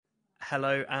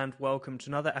hello and welcome to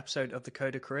another episode of The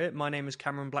Coder Career. My name is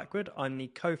Cameron Blackwood. I'm the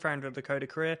co-founder of The Coder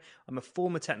Career. I'm a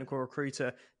former technical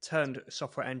recruiter turned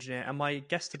software engineer. And my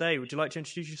guest today, would you like to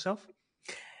introduce yourself?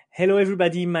 Hello,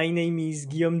 everybody. My name is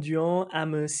Guillaume Duhan.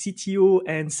 I'm a CTO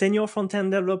and senior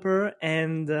front-end developer.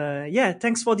 And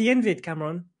thanks for the invite,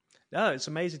 Cameron. No, it's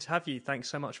amazing to have you. Thanks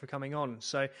so much for coming on.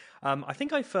 So I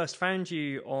think I first found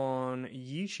you on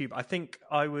YouTube. I think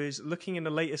I was looking in the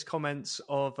latest comments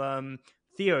of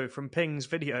Theo from Ping's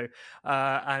video,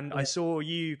 and I saw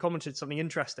you commented something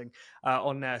interesting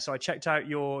on there. So I checked out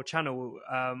your channel,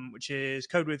 which is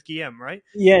CodeWithGuillaume, right?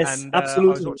 Yes, and absolutely.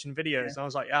 I was watching videos, and I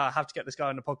was like, I have to get this guy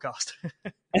on the podcast.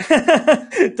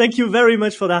 Thank you very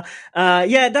much for that.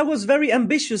 That was very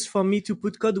ambitious for me to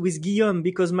put Code with Guillaume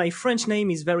because my French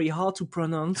name is very hard to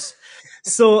pronounce.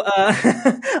 So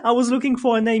I was looking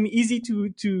for a name easy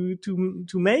to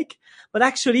make, but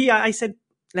actually I said,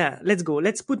 let's go.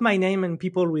 Let's put my name and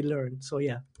people will learn. So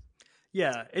yeah.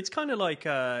 Yeah, it's kind of like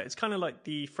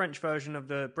the French version of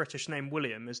the British name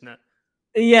William, isn't it?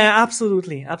 Yeah,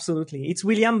 absolutely. It's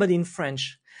William, but in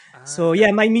French. So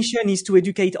yeah, my mission is to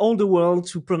educate all the world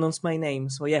to pronounce my name.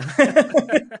 So yeah.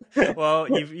 Well,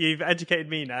 you've educated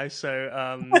me now. So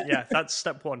yeah, that's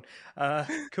step one.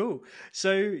 Cool.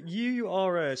 So you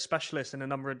are a specialist in a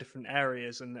number of different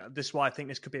areas, and this is why I think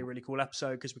this could be a really cool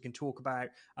episode because we can talk about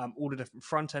all the different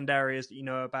front end areas that you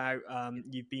know about.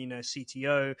 You've been a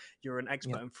CTO, you're an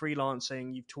expert in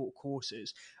freelancing, you've taught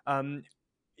courses.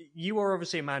 You are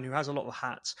obviously a man who has a lot of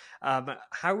hats.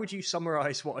 How would you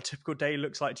summarize what a typical day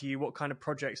looks like to you? What kind of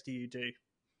projects do you do?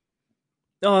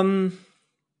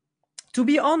 To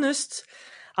be honest,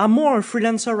 I'm more a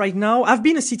freelancer right now. I've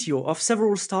been a CTO of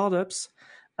several startups.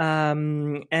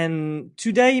 And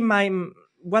today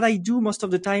what I do most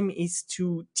of the time is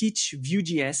to teach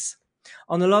Vue.js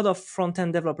on a lot of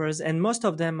front-end developers, and most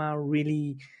of them are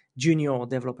really junior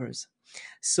developers.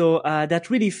 So that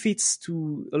really fits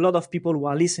to a lot of people who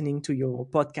are listening to your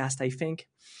podcast, I think.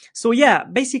 So yeah,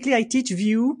 basically I teach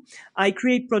Vue. I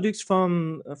create products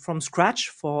from scratch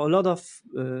for a lot of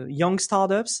young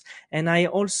startups. And I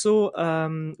also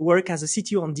work as a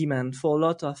CTO on demand for a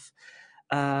lot of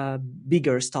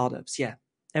bigger startups. Yeah,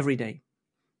 every day.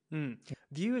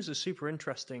 Vue is a super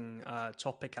interesting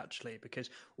topic, actually, because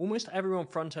almost everyone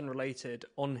front-end related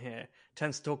on here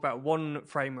tends to talk about one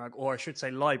framework, or I should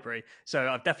say library. So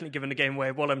I've definitely given the game away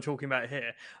of what I'm talking about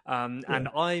here. And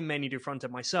I mainly do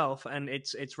front-end myself, and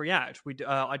it's React.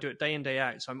 I do it day in, day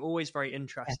out. So I'm always very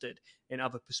interested in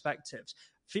other perspectives.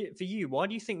 For you, why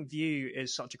do you think Vue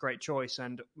is such a great choice?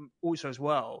 And also as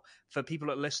well, for people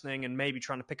that are listening and maybe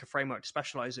trying to pick a framework to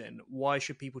specialize in, why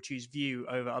should people choose Vue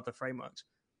over other frameworks?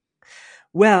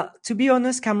 Well, to be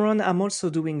honest, Cameron, I'm also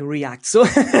doing React. So,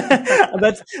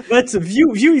 but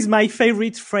Vue is my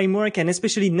favorite framework, and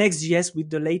especially Next.js with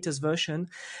the latest version.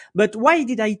 But why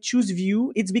did I choose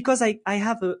Vue? It's because I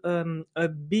have a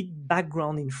big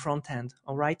background in front end.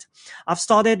 All right. I've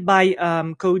started by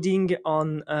coding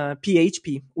on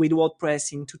PHP with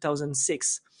WordPress in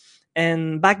 2006.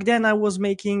 And back then I was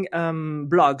making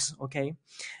blogs. Okay.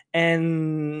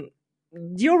 And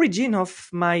the origin of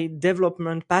my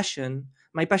passion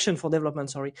for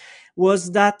development,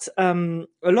 was that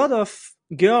a lot of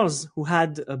girls who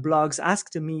had blogs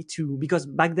asked me to, because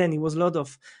back then it was a lot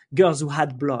of girls who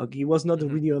had blog. It was not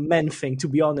really a man thing, to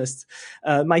be honest.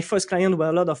 My first client were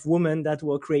a lot of women that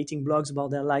were creating blogs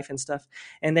about their life and stuff.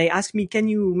 And they asked me, can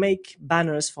you make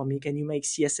banners for me? Can you make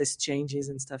CSS changes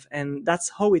and stuff? And that's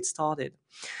how it started.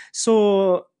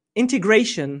 So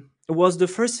integration was the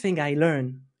first thing I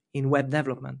learned in web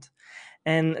development.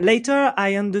 And later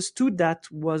I understood that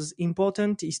was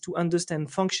important is to understand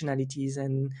functionalities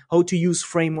and how to use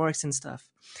frameworks and stuff.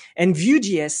 And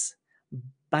Vue.js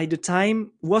by the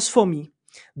time was for me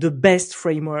the best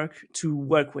framework to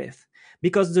work with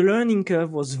because the learning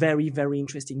curve was very, very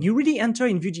interesting. You really enter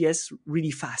in Vue.js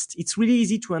really fast. It's really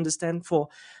easy to understand for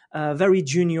very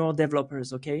junior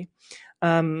developers. Okay.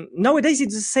 Nowadays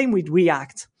it's the same with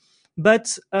React.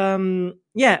 But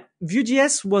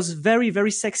Vue.js was very, very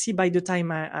sexy by the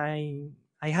time I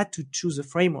had to choose a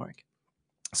framework.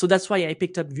 So that's why I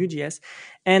picked up Vue.js.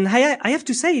 And I have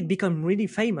to say it became really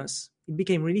famous.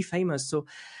 So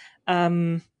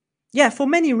for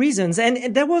many reasons.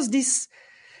 And there was this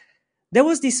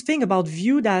thing about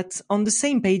Vue that on the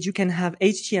same page you can have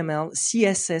HTML,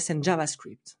 CSS, and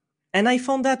JavaScript. And I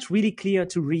found that really clear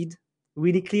to read,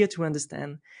 really clear to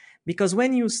understand. Because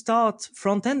when you start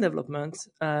front-end development,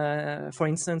 for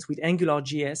instance, with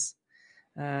AngularJS,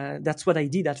 that's what I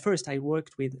did at first. I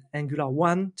worked with Angular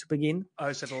 1 to begin.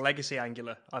 Oh, so the legacy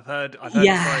Angular. I've heard it's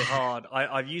very hard.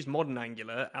 I've used modern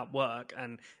Angular at work,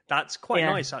 and That's quite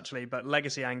Yeah. nice actually, but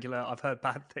legacy Angular, I've heard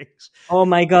bad things. Oh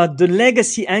my God, the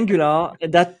legacy Angular,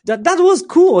 that was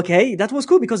cool. Okay. That was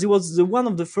cool because it was one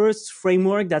of the first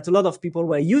framework that a lot of people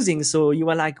were using. So you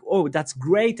were like, oh, that's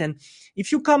great. And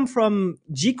if you come from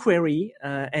jQuery,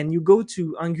 and you go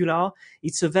to Angular,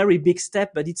 it's a very big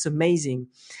step, but it's amazing.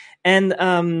 And,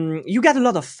 you got a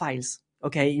lot of files.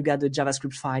 Okay. You got the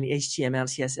JavaScript file, HTML,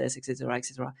 CSS, etc.,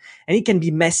 etc. And it can be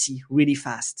messy really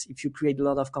fast if you create a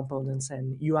lot of components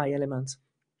and UI elements.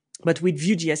 But with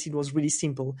Vue.js, it was really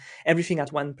simple, everything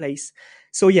at one place.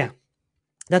 So yeah,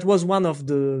 that was one of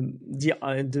the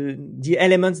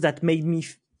elements that made me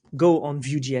go on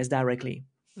Vue.js directly.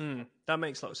 That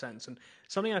makes a lot of sense. And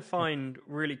something I find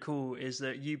really cool is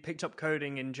that you picked up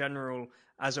coding in general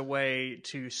as a way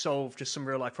to solve just some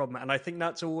real life problem. And I think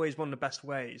that's always one of the best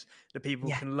ways that people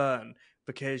Yeah, can learn,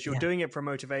 because you're yeah, doing it for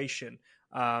motivation.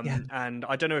 yeah. And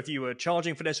I don't know if you were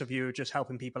charging for this or if you were just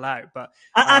helping people out, but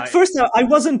At first, I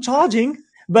wasn't charging,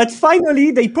 but finally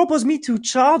they proposed me to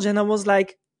charge, and I was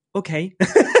like, okay.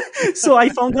 So I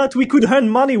found out we could earn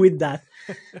money with that.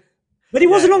 But it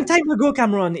was yeah, a long yeah. time ago,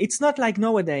 Cameron. It's not like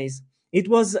nowadays. It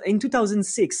was in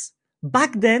 2006.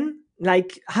 Back then,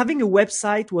 like having a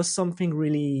website was something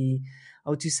really,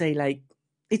 how to say, like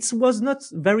it was not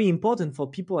very important for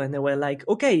people. And they were like,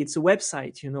 okay, it's a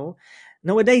website, you know.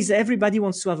 Nowadays, everybody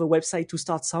wants to have a website to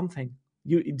start something.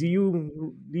 Do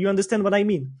you understand what I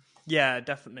mean? Yeah,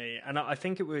 definitely. And I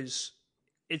think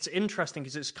it's interesting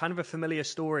because it's kind of a familiar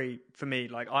story for me.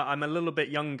 Like I'm a little bit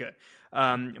younger,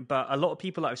 but a lot of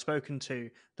people that I've spoken to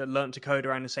that learned to code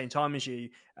around the same time as you,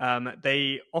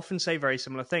 they often say very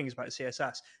similar things about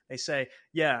CSS. They say,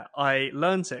 yeah, I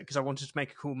learned it because I wanted to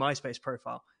make a cool MySpace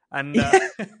profile. And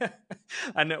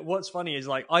and what's funny is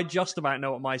like I just about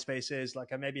know what MySpace is.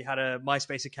 Like I maybe had a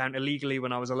MySpace account illegally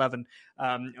when I was 11,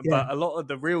 Yeah, but a lot of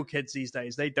the real kids these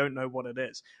days they don't know what it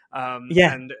is.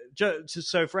 yeah, And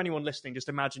so for anyone listening, just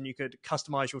imagine you could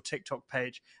customize your TikTok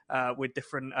page with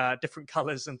different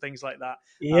colors and things like that. Um,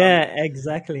 yeah,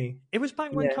 exactly. it was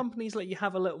back when Yeah. companies let you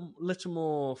have a little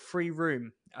more free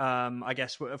room, I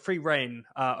guess, free reign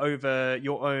over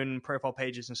your own profile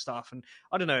pages and stuff. And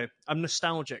I don't know, I'm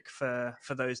nostalgic for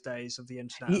those days of the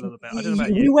internet a little bit. I don't know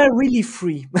about We you. were really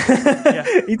free. Yeah.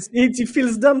 It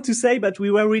feels dumb to say, but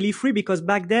we were really free because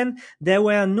back then there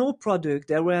were no product,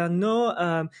 there were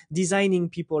no designing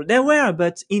people. There were,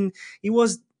 but it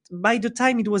was by the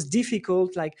time it was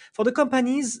difficult. Like for the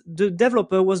companies, the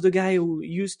developer was the guy who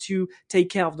used to take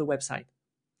care of the website.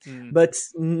 Mm. But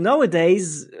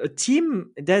nowadays,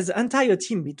 there's an entire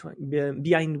team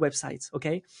behind websites.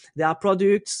 Okay. There are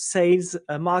products, sales,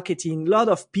 marketing, a lot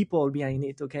of people behind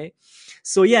it. Okay.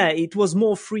 So yeah, it was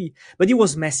more free, but it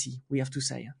was messy. We have to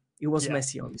say it was Yeah,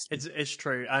 messy, honestly. it's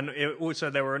true, and also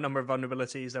there were a number of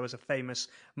vulnerabilities. There was a famous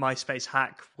MySpace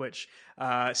hack which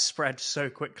spread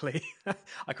so quickly.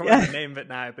 I can't remember Yeah. the name of it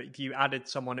now, but if you added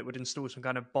someone, it would install some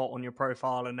kind of bot on your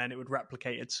profile, and then it would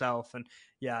replicate itself. And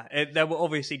yeah, there were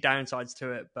obviously downsides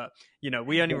to it, but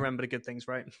we only remember the good things,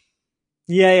 right?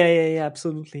 Yeah,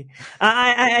 absolutely.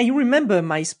 I remember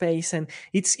MySpace, and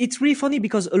it's really funny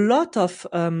because a lot of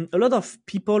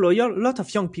people, or a lot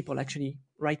of young people actually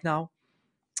right now,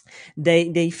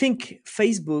 they think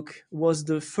Facebook was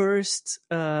the first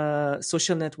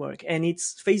social network, and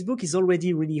it's Facebook is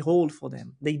already really old for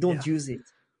them. They don't Yeah. use it.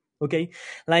 Okay,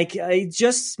 like it's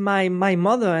just my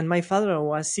mother and my father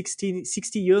who are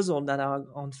 60 years old that are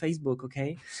on Facebook.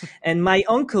 Okay, and my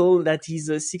uncle that is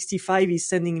 65 is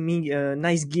sending me a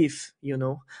nice gif,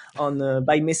 on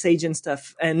by message and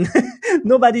stuff, and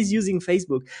nobody's using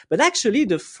Facebook. But actually,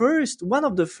 one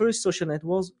of the first social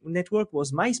network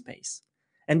was MySpace.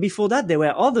 And before that, there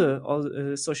were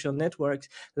other social networks.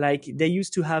 Like they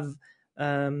used to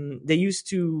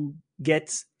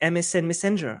get MSN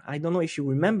Messenger. I don't know if you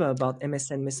remember about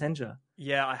MSN Messenger.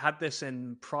 Yeah, I had this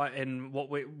in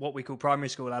what we call primary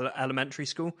school, elementary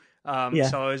school. Yeah.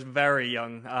 So I was very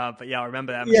young, but yeah, I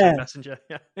remember MSN Yeah. Messenger.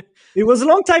 Yeah, It was a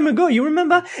long time ago. You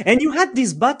remember? yeah. And you had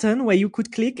this button where you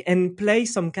could click and play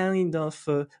some kind of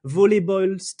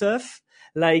volleyball stuff.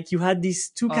 Like you had these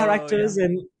two Oh yeah, characters,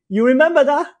 and you remember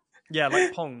that? yeah,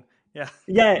 like Pong. Yeah.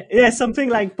 Yeah, something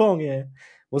like Pong. Yeah, it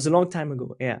was a long time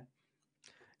ago. Yeah,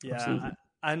 Yeah, absolutely.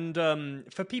 and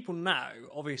for people now,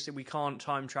 obviously we can't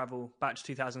time travel back to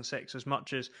 2006 as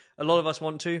much as a lot of us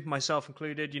want to, myself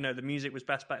included. The music was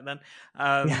best back then.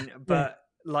 Yeah, yeah. But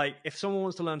like, if someone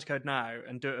wants to learn to code now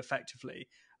and do it effectively,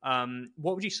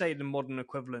 what would you say the modern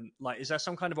equivalent? Like, is there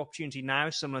some kind of opportunity now,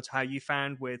 similar to how you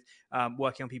found with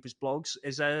working on people's blogs?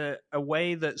 Is there a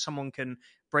way that someone can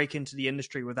break into the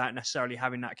industry without necessarily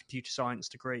having that computer science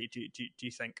degree? Do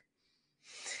you think?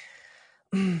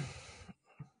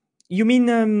 You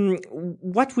mean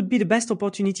what would be the best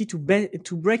opportunity to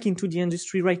break into the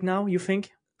industry right now? You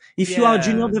think, if you are a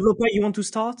junior Yeah. developer, you want to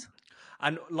start?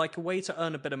 And like a way to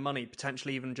earn a bit of money,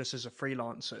 potentially even just as a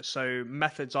freelancer. So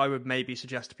methods I would maybe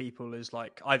suggest to people is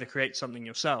like either create something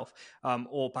yourself,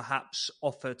 or perhaps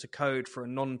offer to code for a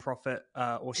non-profit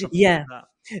or something like Yeah,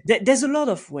 that. there's a lot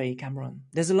of way, Cameron.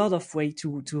 There's a lot of way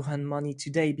to earn money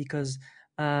today because,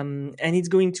 and it's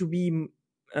going to be,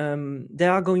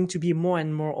 there are going to be more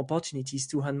and more opportunities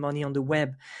to earn money on the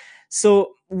web.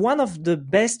 So one of the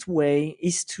best way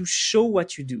is to show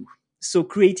what you do. So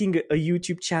creating a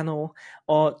YouTube channel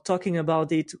or talking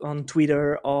about it on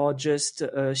Twitter or just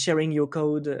sharing your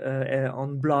code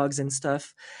on blogs and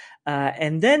stuff.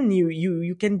 And then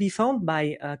you can be found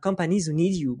by companies who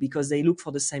need you because they look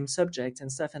for the same subject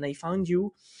and stuff, and they found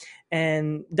you,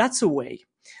 and that's a way.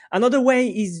 Another way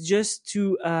is just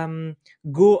to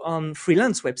go on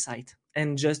freelance website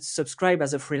and just subscribe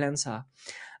as a freelancer.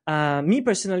 Me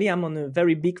personally, I'm on a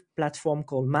very big platform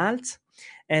called Malt,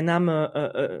 and I'm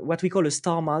what we call a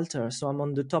star malter. So I'm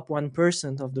on the top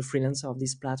 1% of the freelancer of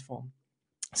this platform.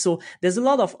 So there's a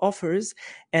lot of offers,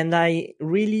 and I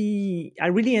really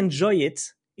enjoy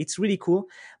it. It's really cool,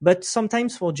 but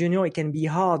sometimes for junior it can be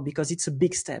hard because it's a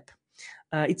big step.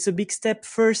 It's a big step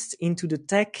first into the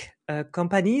tech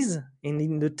companies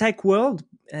in the tech world,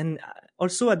 and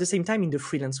also at the same time in the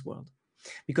freelance world,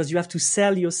 because you have to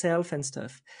sell yourself and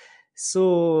stuff.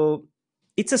 So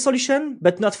it's a solution,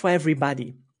 but not for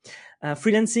everybody.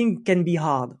 Freelancing can be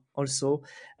hard also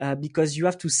because you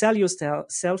have to sell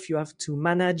yourself, you have to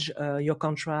manage your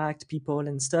contract, people,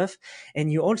 and stuff,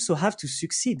 and you also have to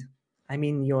succeed. I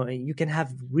mean, you can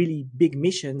have really big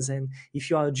missions, and if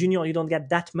you are a junior, you don't get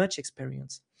that much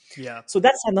experience. Yeah. So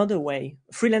that's another way.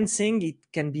 Freelancing, it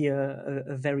can be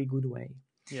a very good way.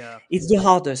 Yeah. It's the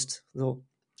hardest, though.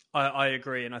 I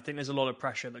agree, and I think there's a lot of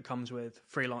pressure that comes with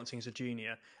freelancing as a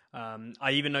junior.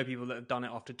 I even know people that have done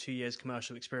it after 2 years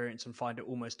commercial experience and find it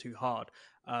almost too hard,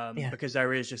 Yeah, because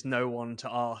there is just no one to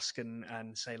ask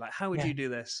and say like, how would yeah, you do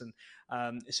this?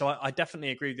 And so I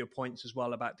definitely agree with your points as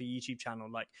well about the YouTube channel.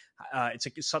 Like,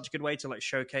 it's such a good way to like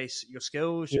showcase your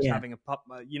skills. Just yeah, having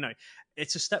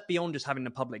it's a step beyond just having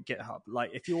a public GitHub. Like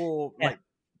if you're yeah. like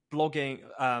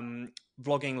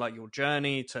vlogging like your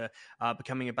journey to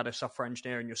becoming a better software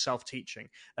engineer, and your self-teaching,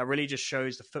 that really just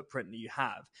shows the footprint that you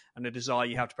have and the desire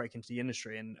you have to break into the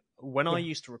industry. And when I Yeah.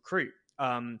 used to recruit,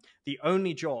 the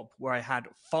only job where I had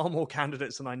far more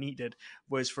candidates than I needed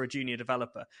was for a junior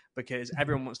developer, because Mhm.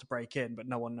 everyone wants to break in but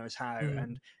no one knows how. Mhm.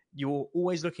 And you're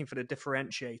always looking for the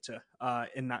differentiator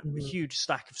in that Mhm. huge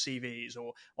stack of CVs,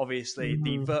 or obviously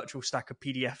the Mhm. virtual stack of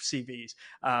PDF CVs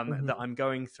that I'm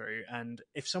going through. And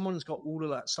if someone's got all of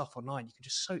that stuff online, you can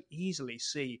just so easily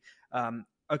see,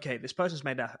 okay, this person's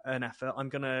made an effort. I'm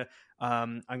gonna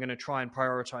try and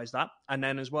prioritize that. And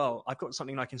then as well, I've got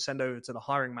something I can send over to the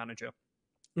hiring manager.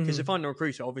 Because if Mhm. I'm a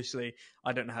recruiter, obviously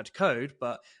I don't know how to code,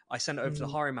 but I send it over to the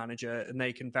Mhm. hiring manager, and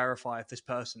they can verify if this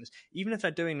person is, even if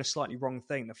they're doing a slightly wrong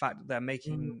thing, the fact that they're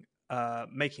Mhm.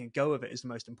 making a go of it is the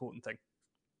most important thing.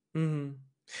 Mhm.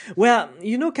 Well,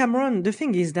 Cameron, the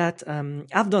thing is that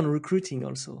I've done recruiting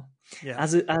also. Yeah.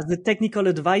 As a technical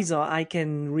advisor, I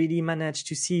can really manage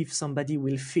to see if somebody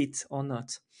will fit or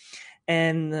not.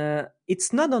 And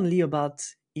it's not only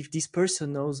about if this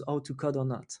person knows how to code or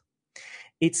not.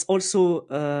 It's also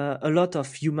a lot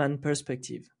of human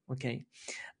perspective. Okay,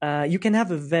 you can have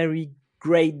a very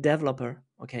great developer,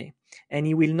 okay, and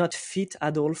he will not fit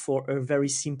at all for a very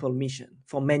simple mission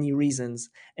for many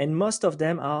reasons, and most of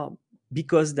them are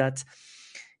because that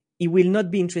he will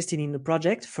not be interested in the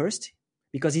project first,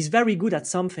 because he's very good at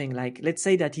something. Like, let's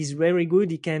say that he's very good,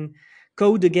 he can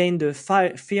code again the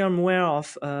firmware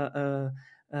of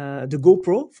the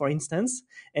GoPro, for instance,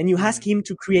 and you ask Mm. him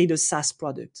to create a SaaS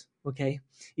product. Okay,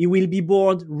 he will be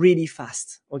bored really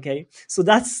fast. Okay, so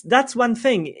that's one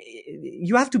thing.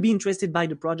 You have to be interested by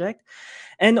the project,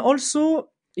 and also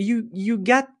you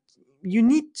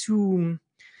need to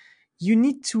you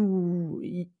need to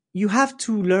you have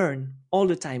to learn all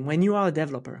the time when you are a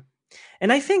developer.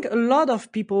 And I think a lot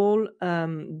of people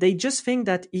they just think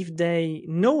that if they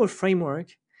know a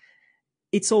framework,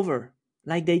 it's over,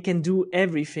 like they can do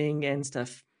everything and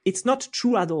stuff. It's not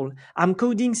true at all. I'm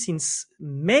coding since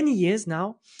many years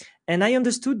now, and I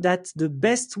understood that the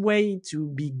best way to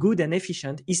be good and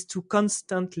efficient is to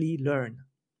constantly learn,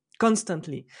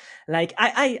 constantly. Like,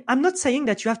 I'm not saying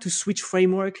that you have to switch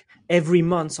framework every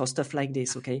month or stuff like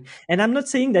this, okay? And I'm not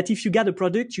saying that if you get a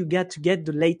product you get to get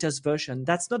the latest version.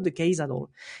 That's not the case at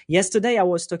all. Yesterday I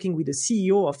was talking with the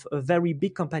CEO of a very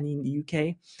big company in the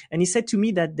UK, and he said to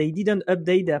me that they didn't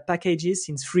update their packages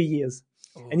since 3 years.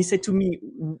 And he Oh. said to me,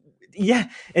 yeah.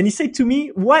 And he said to me,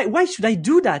 why should I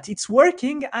do that? It's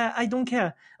working. I don't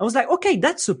care. I was like, okay,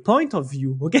 that's a point of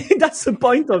view. Okay. That's a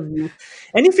point of view.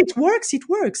 And if it works, it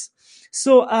works.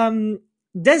 So,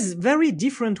 there's very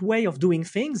different way of doing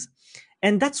things.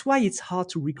 And that's why it's hard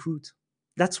to recruit.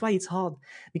 That's why it's hard,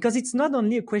 because it's not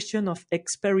only a question of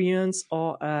experience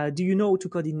or do you know how to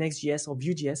code in Next.js or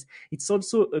Vue.js. It's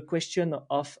also a question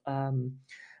of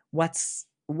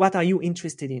what are you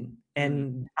interested in,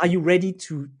 and are you ready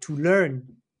to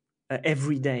learn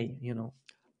every day?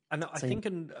 And I So yeah, think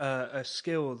a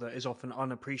skill that is often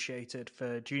unappreciated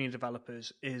for junior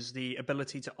developers is the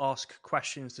ability to ask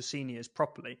questions to seniors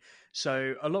properly.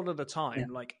 So a lot of the yeah, time,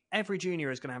 like every junior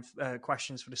is going to have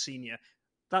questions for the senior.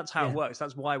 That's how it yeah, works.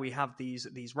 That's why we have these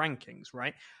rankings,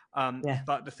 right? yeah,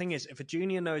 But the thing is, if a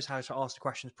junior knows how to ask the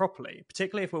questions properly,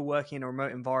 particularly if we're working in a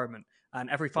remote environment, and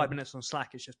every 5 minutes on Slack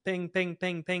it's just ping, ping,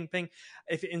 ping, ping, ping.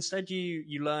 If instead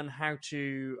you learn how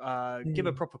to give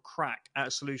a mm, proper crack at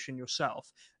a solution yourself,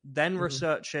 then mhm,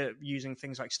 research it using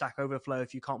things like Stack Overflow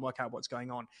if you can't work out what's going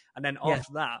on, and then yeah,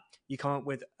 after that you come up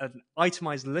with an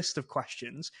itemized list of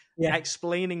questions yeah,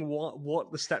 explaining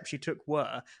what the steps you took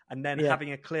were, and then yeah,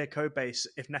 having a clear code base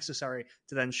if necessary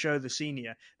to then show the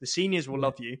senior. The seniors will yeah,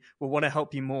 love you, will want to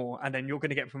help you more, and then you're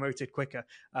going to get promoted quicker.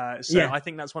 So yeah, I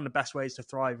think that's one of the best ways to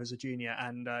thrive as a junior,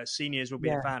 and seniors will be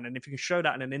a yeah. fan. And if you can show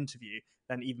that in an interview,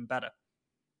 then even better.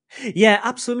 Yeah,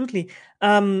 absolutely.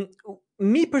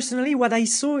 Me personally, what I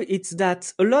saw it's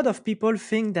that a lot of people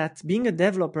think that being a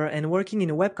developer and working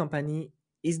in a web company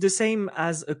is the same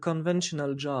as a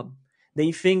conventional job.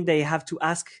 They think they have to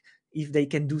ask if they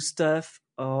can do stuff,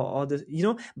 or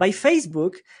by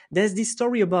Facebook. There's this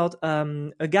story about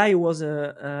a guy who was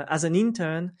as an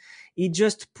intern. He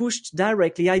just pushed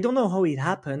directly. I don't know how it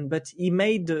happened, but he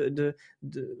made the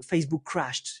Facebook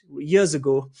crashed years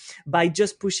ago by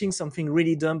just pushing something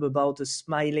really dumb about a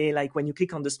smiley. Like when you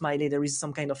click on the smiley, there is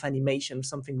some kind of animation,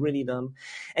 something really dumb.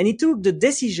 And he took the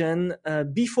decision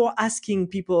before asking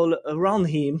people around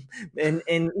him, and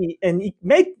he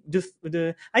made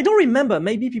the. I don't remember.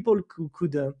 Maybe people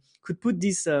could put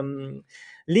this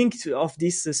link of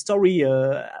this story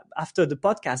after the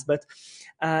podcast, but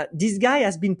this guy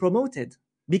has been promoted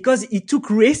because he took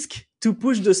risk to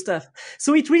push the stuff.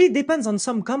 So it really depends on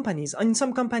some companies. In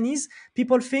some companies,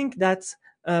 people think that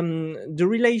the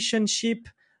relationship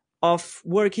of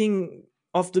working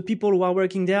of the people who are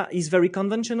working there is very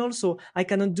conventional. So I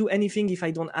cannot do anything if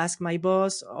I don't ask my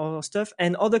boss or stuff.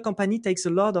 And other company takes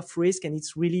a lot of risk and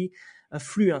it's really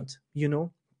fluent.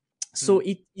 So Hmm.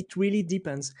 it really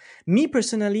depends. Me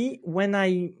personally, when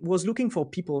I was looking for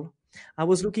people, I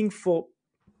was looking for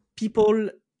people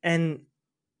and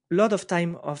a lot of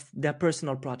time of their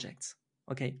personal projects.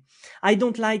 Okay. I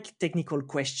don't like technical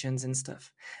questions and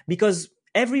stuff because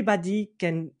everybody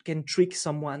can trick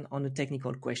someone on a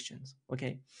technical questions.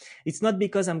 Okay. It's not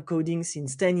because I'm coding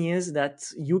since 10 years that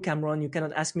you, Cameron, you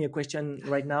cannot ask me a question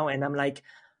right now. And I'm like,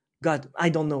 God, I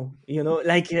don't know,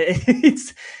 like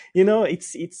it's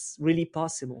really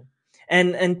possible.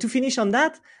 And to finish on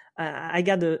that, I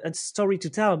got a story to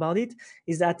tell about it.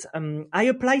 Is that I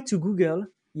applied to Google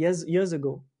years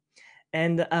ago,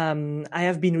 and I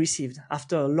have been received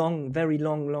after a long, very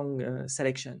long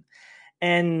selection.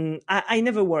 And I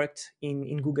never worked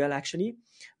in Google actually,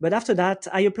 but after that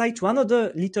I applied to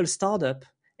another little startup,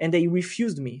 and they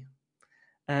refused me.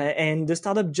 And the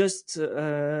startup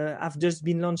have just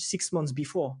been launched 6 months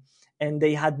before, and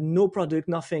they had no product,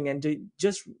 nothing, and they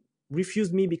just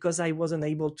refused me because I wasn't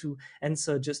able to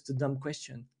answer just a dumb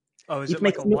question. Oh, is It it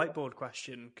like makes a no. whiteboard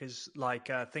question? Because like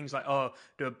things like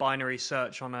do a binary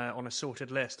search on a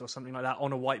sorted list or something like that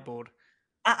on a whiteboard.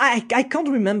 I can't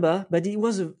remember, but it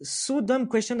was a so dumb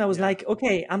question. I was Yeah. like,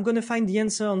 okay, I'm gonna find the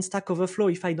answer on Stack Overflow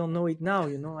if I don't know it now.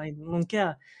 I don't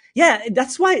care. Yeah,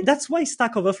 that's why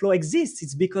Stack Overflow exists.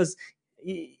 It's because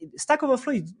Stack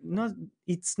Overflow is not.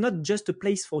 It's not just a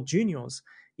place for juniors.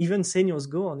 Even seniors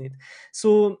go on it.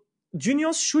 So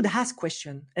juniors should ask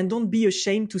questions and don't be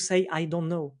ashamed to say I don't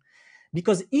know,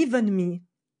 because even me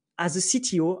as a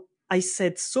CTO, I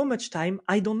said so much time,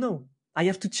 I don't know. I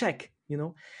have to check.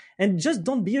 And just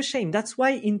don't be ashamed. That's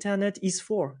why internet is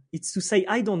for. It's to say,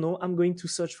 I don't know, I'm going to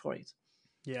search for it.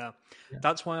 Yeah, Yeah.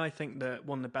 that's why I think that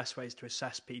one of the best ways to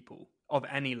assess people of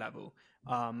any level,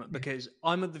 Yeah. because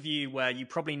I'm of the view where you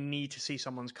probably need to see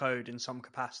someone's code in some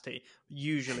capacity,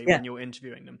 usually Yeah. when you're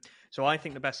interviewing them. So I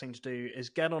think the best thing to do is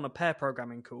get on a pair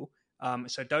programming call.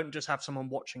 So don't just have someone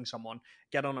watching someone.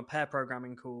 Get on a pair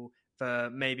programming call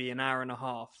for maybe an hour and a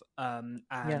half, Yeah.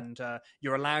 and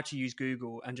you're allowed to use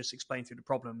Google and just explain through the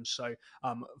problems. So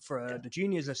for Yeah. the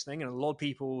juniors listening, and a lot of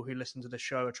people who listen to the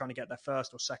show are trying to get their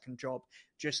first or second job,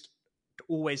 just to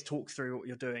always talk through what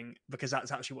you're doing, because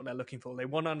that's actually what they're looking for. They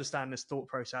want to understand this thought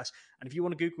process. And if you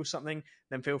want to Google something,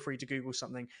 then feel free to Google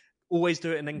something. Always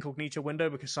do it in an incognito window,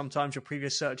 because sometimes your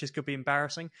previous searches could be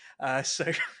embarrassing.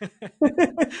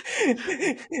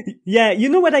 Yeah, you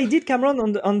know what I did, Cameron,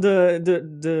 on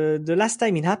the last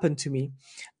time it happened to me.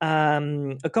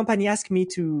 A company asked me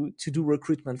to do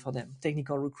recruitment for them,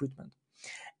 technical recruitment,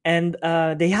 and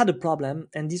they had a problem,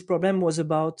 and this problem was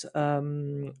about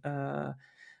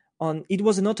it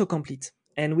was an autocomplete,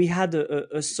 and we had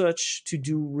a search to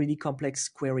do, really complex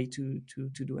query to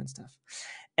do and stuff.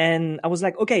 And I was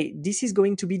like, okay, this is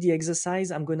going to be the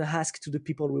exercise I'm going to ask to the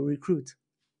people we recruit.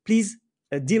 Please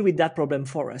deal with that problem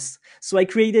for us. So I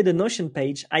created a Notion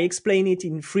page. I explained it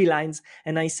in 3 lines,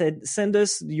 and I said, send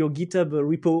us your GitHub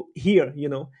repo here,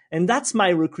 and that's my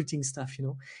recruiting stuff.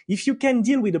 If you can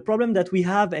deal with the problem that we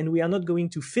have and we are not going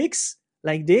to fix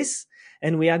like this,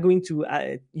 and we are going to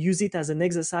use it as an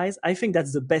exercise, I think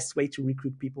that's the best way to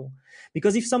recruit people.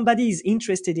 Because if somebody is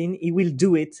interested he will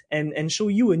do it and show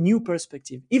you a new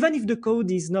perspective. Even if the code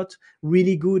is not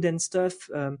really good and stuff,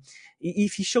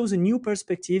 if he shows a new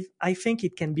perspective, I think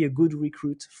it can be a good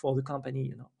recruit for the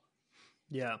company,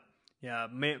 Yeah. Yeah.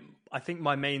 I think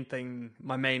my main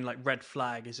like red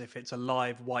flag is if it's a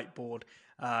live whiteboard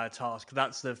task.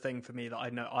 That's the thing for me that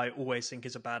I always think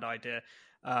is a bad idea.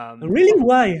 Really?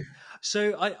 Why?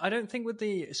 So I don't think with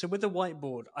the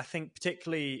whiteboard, I think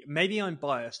particularly, maybe I'm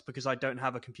biased because I don't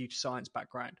have a computer science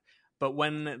background, but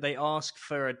when they ask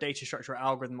for a data structure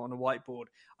algorithm on a whiteboard,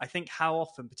 I think how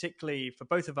often, particularly for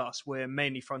both of us, we're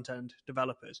mainly front-end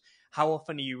developers, how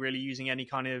often are you really using any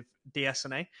kind of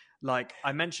DSNA? Like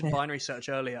I mentioned binary search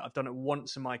earlier, I've done it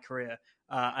once in my career,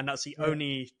 and that's the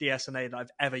only DSNA that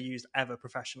I've ever used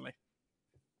professionally.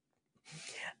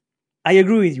 I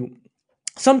agree with you.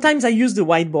 Sometimes I use the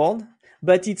whiteboard,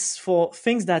 but it's for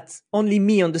things that only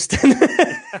me understand.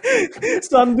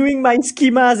 So I'm doing my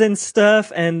schemas and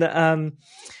stuff, and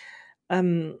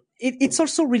it's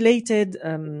also related,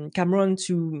 Cameron,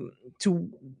 to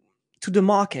the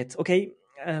market. Okay,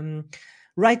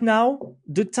 right now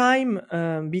the time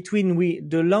between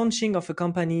the launching of a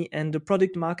company and the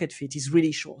product market fit is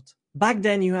really short. Back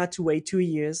then, you had to wait 2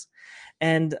 years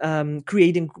and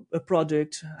creating a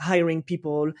product, hiring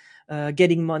people,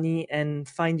 getting money, and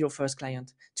find your first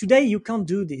client. Today, you can't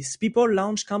do this. People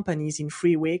launch companies in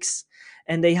 3 weeks,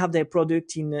 and they have their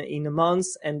product in a month,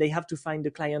 and they have to find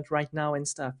the client right now and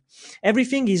stuff.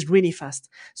 Everything is really fast.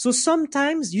 So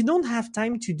sometimes you don't have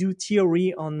time to do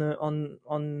theory on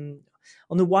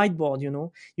a whiteboard,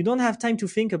 you don't have time to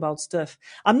think about stuff.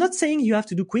 I'm not saying you have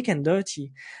to do quick and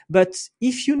dirty, but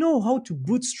if you know how to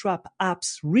bootstrap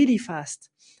apps really fast,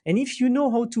 and if you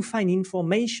know how to find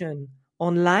information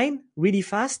online really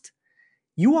fast,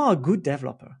 you are a good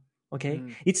developer. Okay.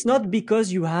 It's not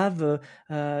because you have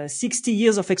 60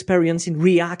 years of experience in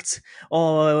React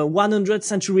or 100th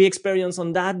century experience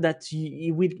on that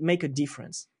it will make a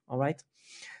difference. All right.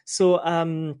 So,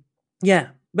 yeah.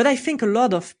 But I think a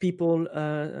lot of people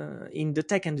in the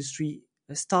tech industry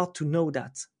start to know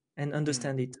that and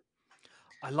understand it.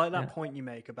 I like that point you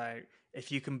make about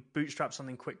if you can bootstrap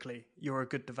something quickly, you're a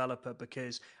good developer,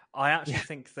 because I actually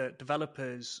think that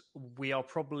developers, we are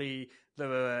probably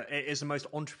it is the most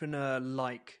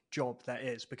entrepreneur-like job there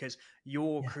is, because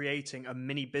you're creating a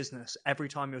mini business. Every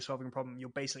time you're solving a problem, you're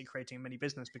basically creating a mini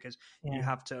business, because you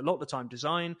have to, a lot of the time,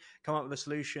 design, come up with a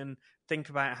solution, think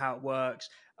about how it works,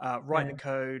 write the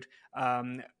code,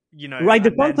 write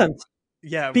the content,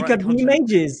 pick up the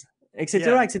images,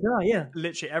 etc., etc. Yeah,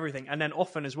 literally everything. And then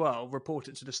often as well, report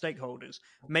it to the stakeholders.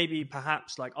 Maybe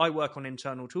perhaps, like, I work on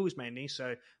internal tools mainly,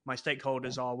 so my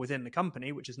stakeholders are within the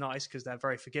company, which is nice because they're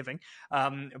very forgiving.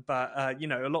 But a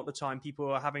lot of the time people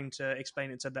are having to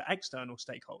explain it to the external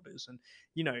stakeholders, and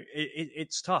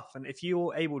it's tough. And if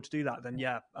you're able to do that, then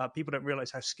people don't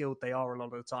realize how skilled they are a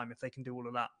lot of the time if they can do all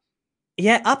of that.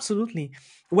 Yeah, absolutely.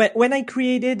 When I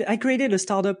created a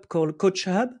startup called Coach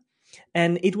Hub,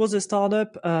 and it was a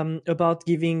startup about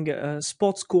giving a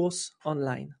sports course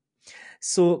online.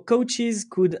 So coaches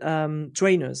could,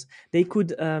 trainers, they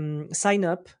could sign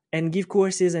up and give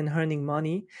courses and earning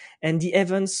money. And the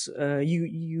events,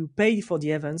 you pay for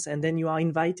the events, and then you are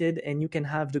invited and you can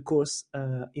have the course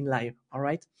in live. All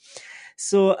right.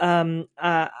 So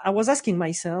I was asking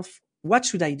myself, what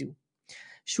should I do?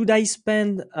 Should I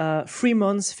spend 3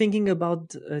 months thinking about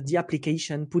the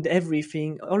application, put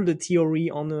everything, all the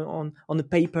theory on a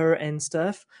paper and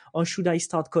stuff, or should I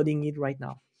start coding it right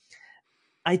now?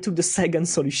 I took the second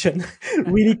solution,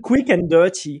 really quick and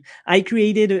dirty. I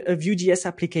created a Vue.js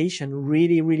application,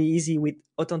 really, really easy with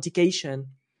authentication.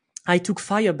 I took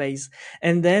Firebase.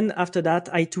 And then after that,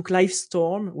 I took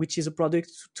Livestorm, which is a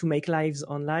product to make lives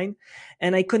online.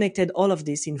 And I connected all of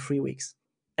this in 3 weeks.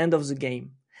 End of the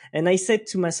game. And I said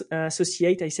to my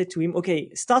associate, I said to him,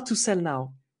 okay, start to sell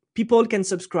now. People can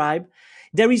subscribe.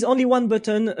 There is only one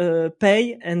button,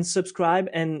 pay and subscribe,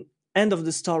 and end of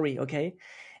the story. Okay.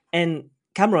 And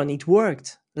Cameron, it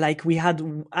worked. Like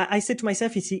I said to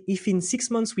myself, if in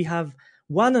 6 months we have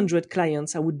 100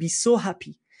 clients, I would be so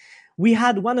happy. We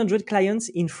had 100 clients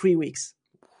in 3 weeks.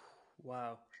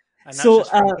 Wow. And that's just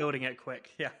from building it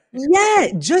quick. Yeah.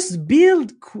 Yeah. Just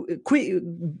build quick,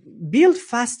 build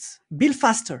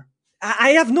faster.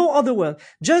 I have no other word.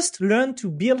 Just learn to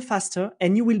build faster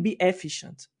and you will be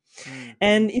efficient.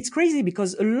 And it's crazy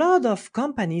because a lot of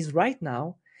companies right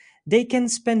now, they can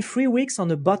spend 3 weeks on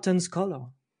a button's color.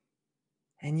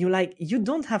 And you're like, you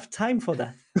don't have time for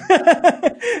that.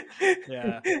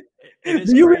 Yeah.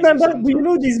 Do you remember, sometimes. Do you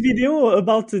know this video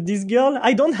about this girl?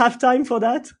 I don't have time for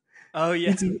that. Oh,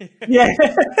 yeah. Yeah.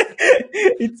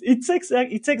 it's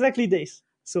exactly this.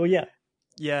 So, yeah.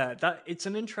 Yeah, it's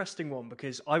an interesting one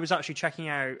because I was actually checking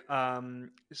out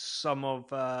some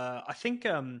of, I think,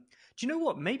 do you know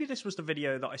what? Maybe this was the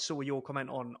video that I saw your comment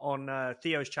on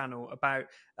Theo's channel about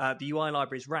the UI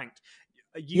libraries ranked.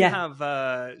 You have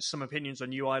some opinions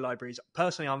on UI libraries.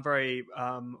 Personally, I'm very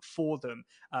for them.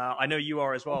 I know you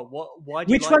are as well. Why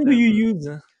do you Which one do you use?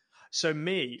 So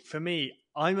for me,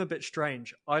 I'm a bit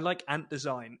strange. I like Ant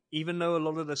Design, even though a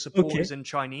lot of the support is in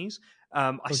Chinese.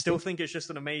 I still think it's just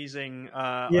an amazing.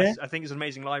 I think it's an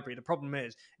amazing library. The problem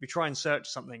is, if you try and search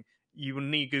something, you will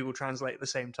need Google Translate at the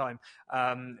same time.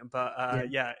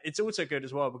 Yeah, it's also good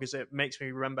as well because it makes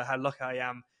me remember how lucky I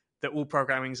am that all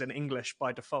programming is in English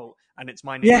by default and it's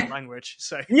my native language.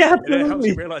 So it helps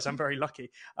me realize I'm very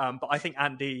lucky. But I think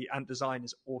Ant Design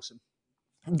is awesome.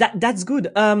 That's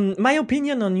good. My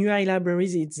opinion on UI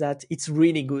libraries is that it's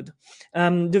really good.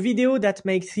 The video that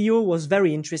made Theo was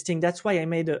very interesting. That's why I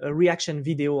made a reaction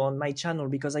video on my channel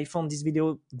because I found this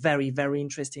video very, very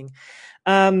interesting.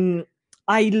 I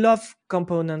love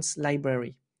components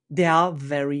library. They are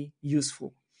very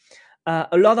useful.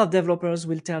 A lot of developers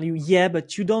will tell you, yeah,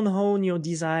 but you don't own your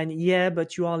design. Yeah,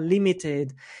 but you are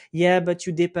limited. Yeah, but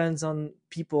you depend on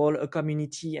people, a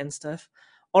community and stuff.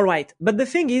 All right. But the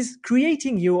thing is,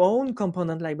 creating your own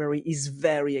component library is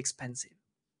very expensive.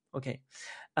 Okay.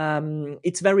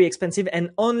 It's very expensive and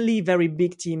only very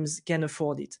big teams can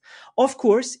afford it. Of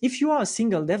course, if you are a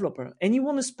single developer and you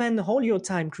want to spend all your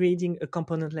time creating a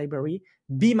component library,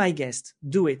 be my guest.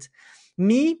 Do it.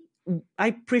 Me,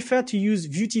 I prefer to use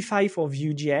Vuetify for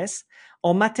Vue.js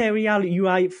or Material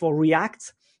UI for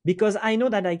React because I know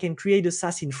that I can create a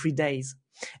SaaS in 3 days.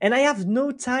 And I have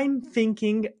no time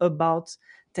thinking about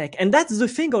tech. And that's the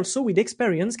thing also with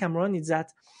experience, Cameron, is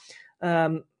that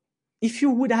if you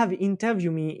would have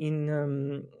interviewed me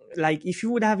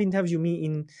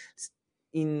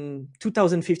in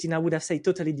 2015, I would have said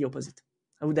totally the opposite.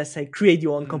 I would have said create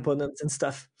your own components and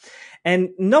stuff. And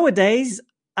nowadays,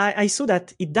 I saw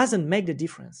that it doesn't make the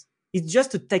difference. It's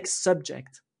just a text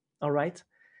subject. All right.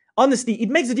 Honestly, it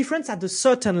makes a difference at a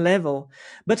certain level.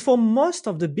 But for most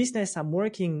of the business I'm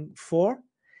working for,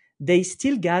 they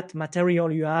still got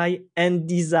Material UI and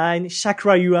Design,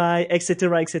 Chakra UI,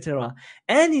 etc., etc.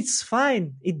 And it's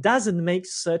fine. It doesn't make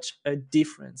such a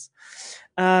difference.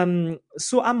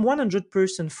 So I'm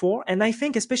 100% for, and I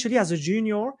think especially as a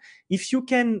junior, if you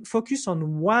can focus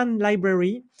on one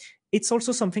library, it's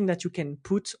also something that you can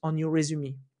put on your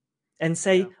resume and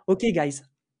say, okay, guys,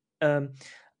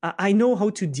 I know how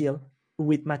to deal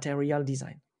with material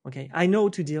design. Okay, I know how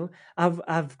to deal.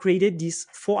 I've created this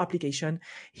 4 application.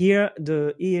 Here's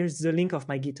the link of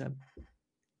my GitHub.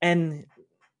 And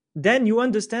then you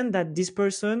understand that this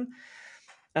person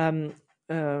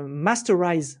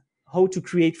masterize how to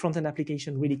create front-end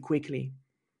application really quickly.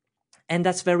 And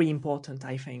that's very important,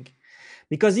 I think.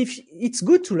 Because if it's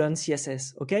good to learn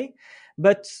CSS, okay?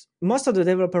 But most of the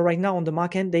developers right now on the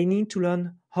market, they need to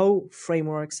learn how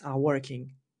frameworks are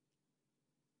working.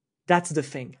 That's the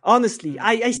thing. Honestly,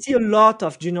 I see a lot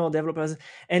of junior developers.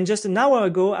 And just an hour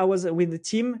ago, I was with the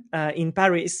team in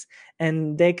Paris,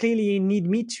 and they clearly need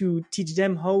me to teach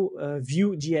them how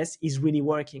Vue.js is really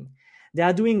working. They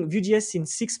are doing Vue.js in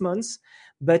 6 months,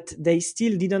 but they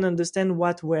still didn't understand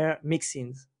what were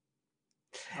mixins.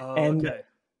 Okay.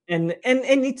 And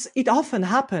it often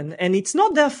happens, and it's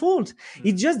not their fault.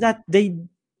 It's just that they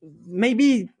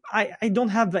maybe I don't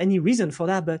have any reason for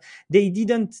that, but they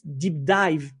didn't deep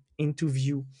dive into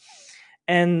Vue.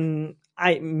 And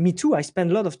me too, I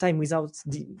spend a lot of time without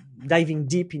diving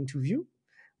deep into Vue.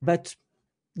 But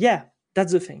yeah,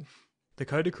 that's the thing. The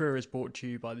Coder Career is brought to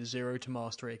you by the Zero to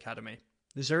Mastery Academy.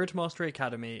 The Zero to Mastery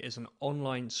Academy is an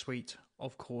online suite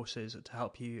of courses to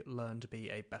help you learn to be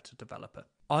a better developer.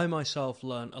 I myself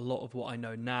learned a lot of what I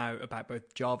know now about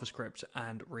both JavaScript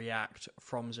and React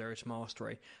from Zero to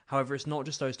Mastery. However, it's not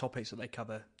just those topics that they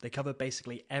cover. They cover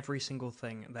basically every single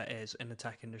thing there is in the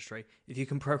tech industry. If you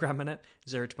can program in it,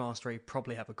 Zero to Mastery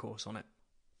probably have a course on it.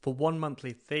 For one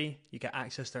monthly fee, you get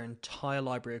access to their entire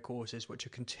library of courses, which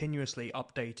are continuously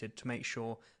updated to make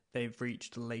sure they've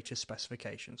reached the latest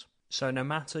specifications. So no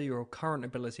matter your current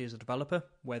ability as a developer,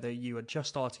 whether you are just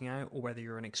starting out or whether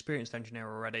you're an experienced engineer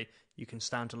already, you can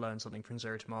stand to learn something from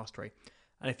Zero to Mastery.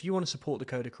 And if you want to support the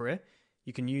Coder career,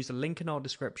 you can use the link in our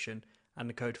description and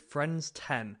the code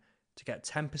FRIENDS10 to get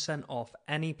 10% off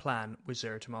any plan with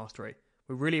Zero to Mastery.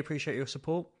 We really appreciate your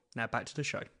support. Now back to the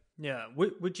show. Yeah,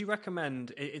 would you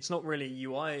recommend? It's not really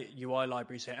UI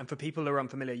libraries here, and for people who are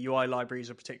unfamiliar, UI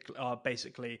libraries are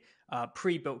basically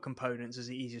pre-built components. Is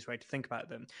the easiest way to think about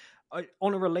them.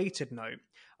 On a related note,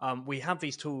 we have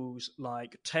these tools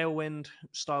like Tailwind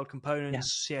styled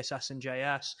components, CSS and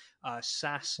JS,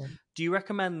 Sass. Yeah. Do you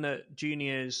recommend that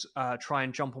juniors try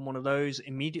and jump on one of those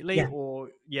immediately, or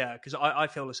because I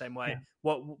feel the same way. Yeah.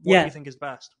 What do you think is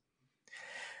best?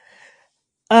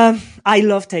 I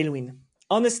love Tailwind.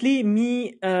 Honestly,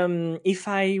 if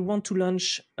I want to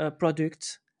launch a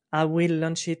product, I will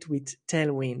launch it with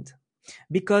Tailwind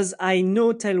because I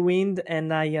know Tailwind,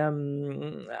 and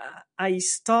I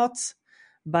start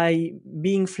by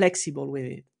being flexible with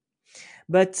it.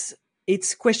 But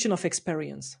it's question of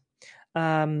experience.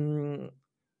 Tailwind,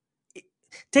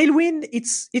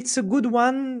 it's a good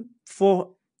one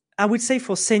for, I would say,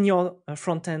 for senior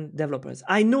front-end developers.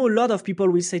 I know a lot of people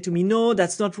will say to me, no,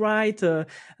 that's not right.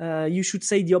 You should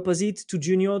say the opposite to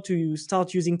junior to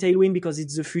start using Tailwind because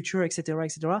it's the future, etc.,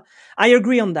 etc. I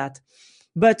agree on that.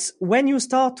 But when you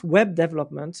start web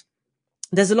development,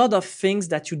 there's a lot of things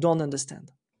that you don't understand.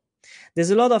 There's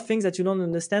a lot of things that you don't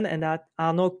understand and that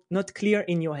are not clear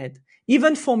in your head.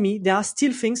 Even for me, there are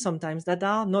still things sometimes that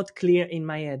are not clear in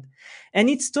my head. And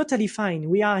it's totally fine.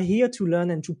 We are here to learn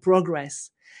and to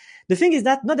progress. The thing is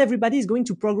that not everybody is going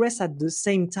to progress at the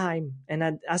same time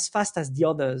and as fast as the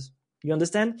others. You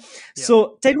understand? Yeah.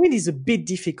 So Tailwind is a bit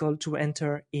difficult to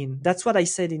enter in. That's what I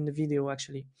said in the video,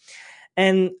 actually.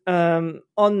 And on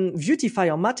Vuetify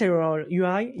or Material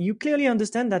UI, you clearly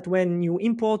understand that when you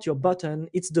import your button,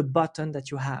 it's the button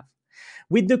that you have.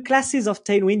 With the classes of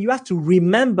Tailwind, you have to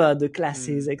remember the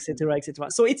classes, etc., etc.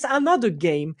 So it's another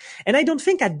game. And I don't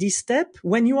think at this step,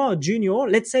 when you are a junior,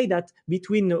 let's say that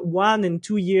between 1 and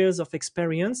 2 years of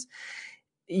experience,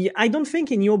 I don't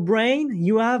think in your brain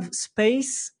you have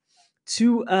space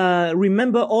to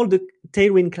remember all the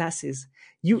Tailwind classes.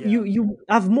 You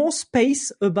have more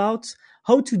space about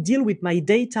how to deal with my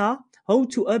data, how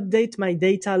to update my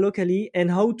data locally, and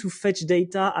how to fetch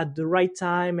data at the right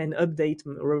time and update,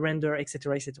 render,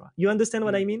 etc., etc. You understand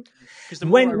what I mean? Because the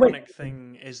more ironic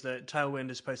thing is that Tailwind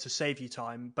is supposed to save you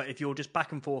time, but if you're just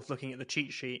back and forth looking at the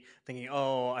cheat sheet, thinking,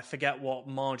 "Oh, I forget what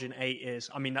margin 8 is."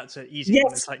 I mean, that's an easy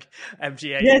one. It's like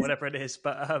MG8 or whatever it is.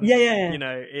 But you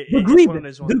know, the grid,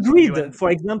 the grid, for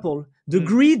example, the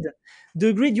grid.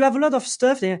 You have a lot of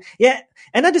stuff there. Yeah,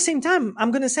 and at the same time,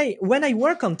 I'm gonna say when I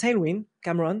work on Tailwind,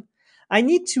 Cameron, I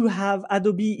need to have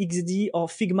Adobe XD or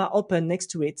Figma open next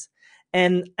to it.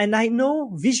 And I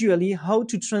know visually how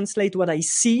to translate what I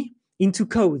see into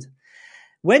code.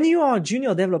 When you are a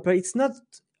junior developer, it's not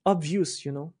obvious,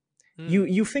 you know.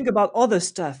 You think about other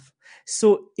stuff.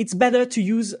 So it's better to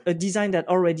use a design that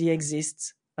already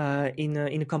exists in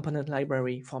a component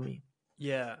library for me.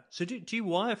 Yeah. So do you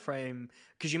wireframe,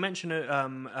 because you mentioned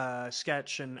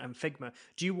Sketch and Figma,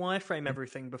 do you wireframe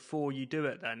everything before you do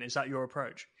it then? Is that your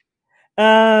approach?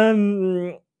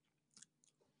 That's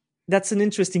an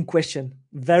interesting question.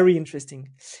 Very interesting.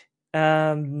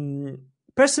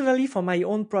 Personally, for my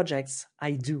own projects,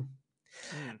 I do.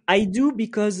 I do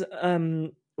because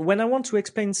when I want to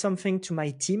explain something to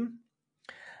my team,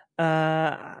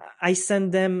 I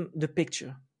send them the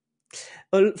picture.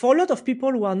 For a lot of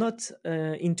people who are not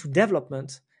into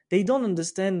development, they don't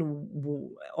understand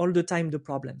all the time the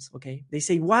problems. Okay, they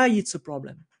say why it's a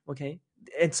problem. Okay.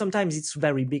 And sometimes it's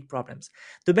very big problems.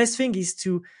 The best thing is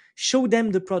to show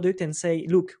them the product and say,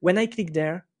 look, when I click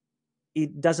there,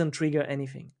 it doesn't trigger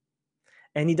anything.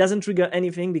 And it doesn't trigger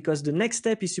anything because the next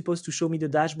step is supposed to show me the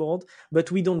dashboard,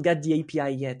 but we don't get the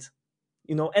API yet.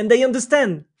 You know, and they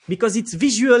understand because it's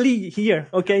visually here.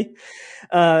 Okay.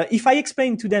 If I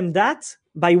explain to them that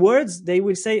by words, they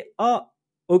will say, oh,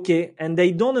 okay. And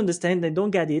they don't understand, they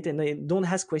don't get it, and they don't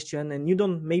ask questions, and you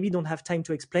maybe don't have time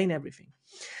to explain everything.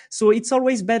 So it's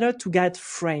always better to get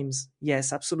frames.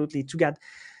 Yes, absolutely. To get,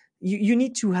 you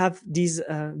need to have this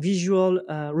visual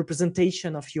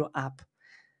representation of your app,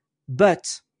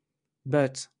 but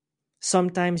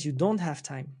sometimes you don't have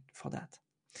time for that.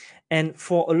 And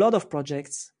for a lot of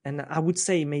projects, and I would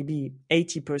say maybe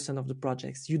 80% of the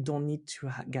projects, you don't need to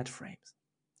get frames.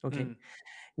 Okay.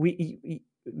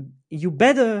 You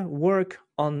better work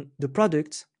on the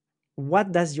product.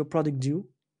 What does your product do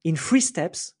in 3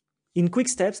 steps, in quick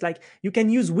steps? Like you can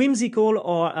use Whimsical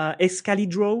or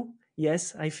Excalidraw.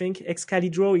 Yes, I think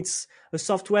Excalidraw, it's a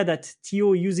software that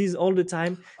Theo uses all the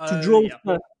time to draw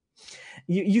stuff.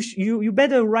 You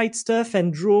better write stuff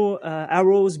and draw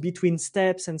arrows between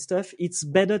steps and stuff. It's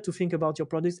better to think about your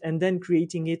product and then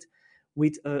creating it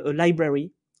with a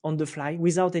library on the fly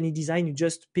without any design. You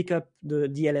just pick up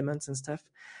the elements and stuff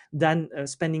than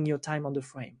spending your time on the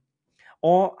frame,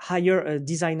 or hire a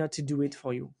designer to do it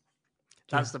for you.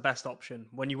 That's the best option.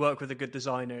 When you work with a good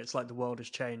designer, it's like the world has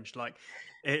changed. Like,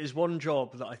 it is one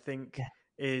job that I think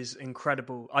is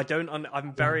incredible.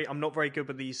 I'm not very good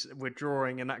with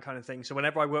drawing and that kind of thing. So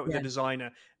whenever I work with a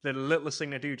designer, the littlest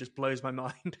thing they do just blows my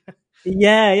mind.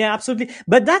 Yeah, absolutely.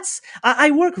 But I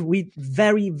work with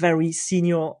very, very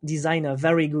senior designer,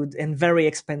 very good and very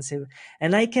expensive.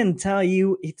 And I can tell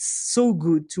you, it's so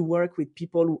good to work with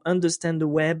people who understand the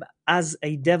web as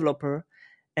a developer.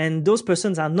 And those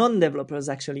persons are non-developers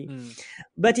actually.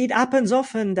 But it happens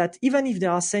often that even if they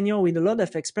are senior with a lot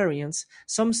of experience,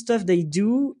 some stuff they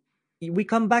do, we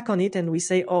come back on it and we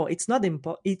say, oh,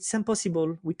 it's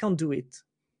impossible. We can't do it.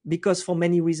 Because for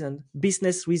many reasons,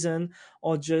 business reason,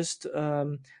 or just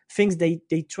things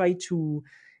they try to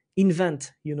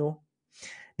invent,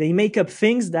 they make up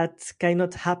things that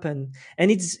cannot happen. And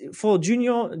it's for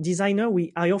junior designer,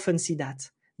 I often see that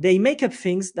they make up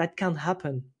things that can't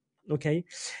happen. Okay.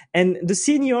 And the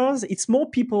seniors, it's more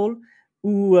people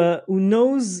who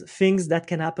knows things that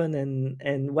can happen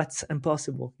and what's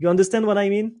impossible. You understand what I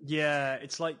mean? Yeah,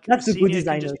 it's like that's a good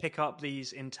designer. Can just pick up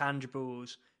these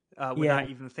intangibles without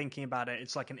even thinking about it.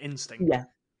 It's like an instinct.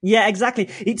 Yeah, exactly.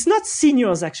 It's not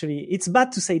seniors, actually. It's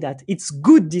bad to say that. It's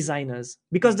good designers,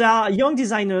 because there are young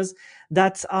designers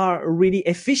that are really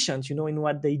efficient, in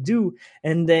what they do,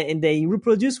 and they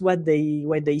reproduce what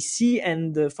they see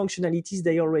and the functionalities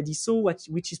they already saw,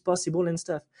 which is possible and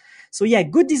stuff. So yeah,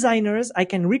 good designers, I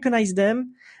can recognize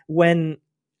them when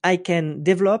I can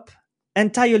develop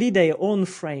entirely their own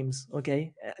frames.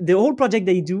 Okay, the whole project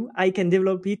they do, I can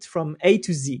develop it from A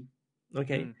to Z.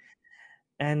 Okay.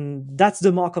 And that's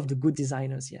the mark of the good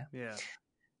designers. Yeah.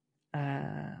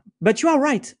 But you are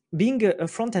right. Being a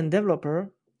front-end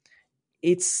developer,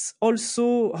 it's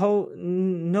also how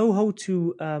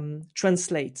to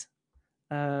translate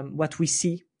what we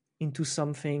see into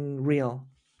something real.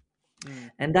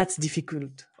 And that's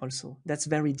difficult also. That's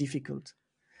very difficult.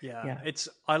 Yeah.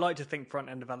 I like to think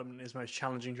front-end development is the most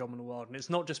challenging job in the world, and it's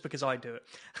not just because I do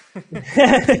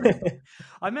it.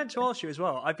 I meant to ask you as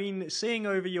well. I've been seeing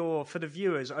for the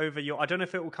viewers, I don't know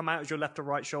if it will come out as your left or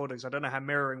right shoulder, because I don't know how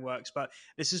mirroring works, but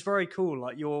this is very cool.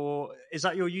 Like is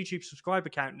that your YouTube subscriber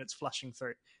count that's flashing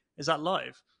through? Is that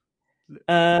live?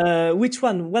 Which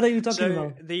one? What are you talking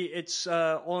about? It's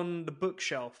on the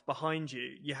bookshelf behind you.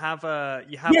 You have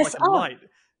like a light.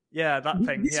 Yeah, that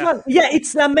thing. This one. Yeah,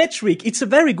 it's Lametric. It's a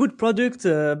very good product,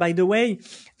 by the way.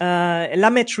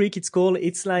 Lametric, it's called.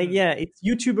 It's like, it's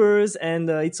YouTubers, and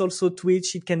it's also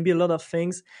Twitch. It can be a lot of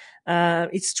things.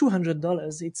 It's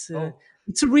 $200.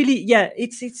 It's really,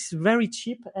 it's very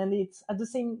cheap, and it's at the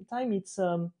same time,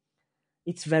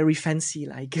 it's very fancy,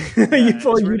 like for a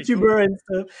YouTuber, really cool. And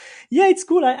stuff. Yeah, it's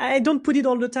cool. I don't put it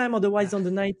all the time, otherwise on the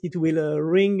night it will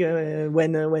ring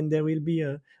when there will be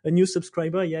a new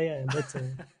subscriber. But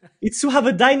it's to have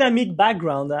a dynamic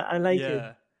background. I like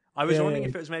it. I was wondering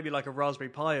if it was maybe like a Raspberry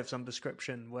Pi of some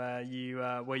description where you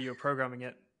were programming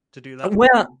it to do that.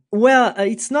 Well,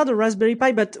 it's not a Raspberry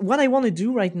Pi, but what I want to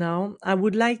do right now, I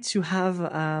would like to have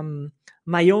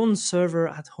my own server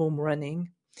at home running.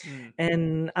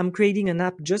 And I'm creating an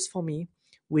app just for me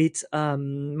with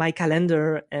my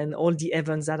calendar and all the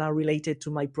events that are related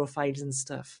to my profiles and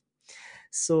stuff.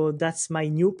 So that's my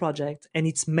new project, and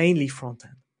it's mainly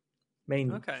front-end.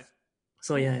 Mainly. Okay.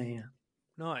 So yeah.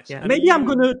 Nice. Yeah. Maybe I'm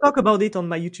going to talk about it on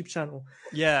my YouTube channel.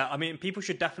 Yeah, I mean, people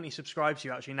should definitely subscribe to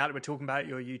you, actually, now that we're talking about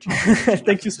your YouTube.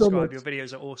 Thank you so much. Your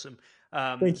videos are awesome.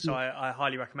 Thank you. I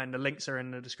highly recommend. The links are in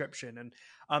the description.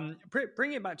 And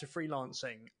bring it back to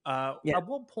freelancing. At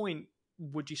what point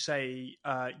would you say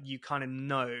you kind of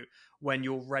know when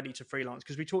you're ready to freelance?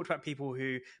 Because we talked about people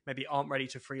who maybe aren't ready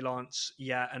to freelance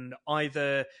yet, and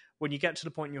either when you get to the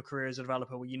point in your career as a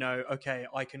developer where you know, okay,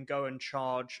 I can go and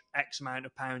charge X amount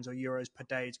of pounds or euros per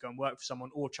day to go and work for someone,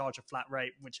 or charge a flat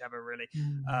rate, whichever really.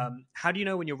 How do you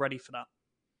know when you're ready for that?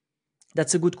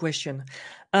 That's a good question.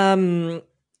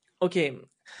 Okay.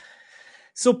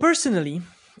 So personally,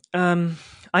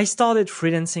 I started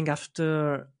freelancing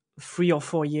after 3 or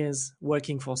 4 years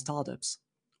working for startups.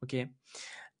 Okay.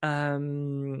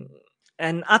 And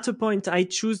at a point, I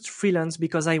chose freelance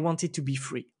because I wanted to be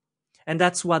free. And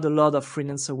that's what a lot of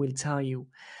freelancers will tell you.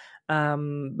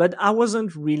 But I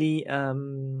wasn't really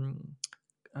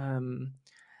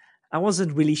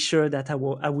sure that I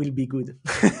will be good.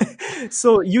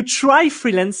 So you try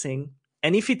freelancing,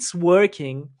 and if it's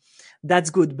working, that's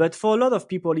good. But for a lot of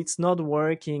people, it's not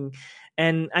working.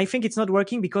 And I think it's not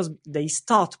working because they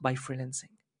start by freelancing.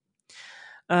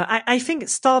 I think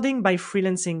starting by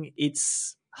freelancing,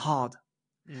 it's hard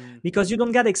because you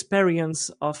don't get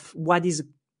experience of what is a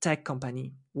tech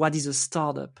company, what is a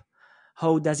startup,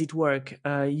 how does it work.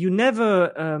 You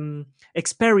never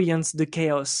experience the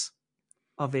chaos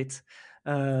of it,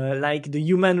 like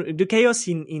the chaos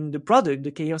in the product,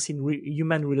 the chaos in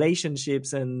human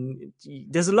relationships, and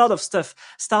there's a lot of stuff.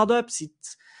 Startups,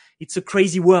 it's a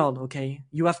crazy world. Okay,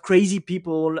 you have crazy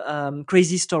people,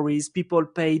 crazy stories, people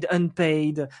paid,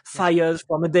 unpaid, fired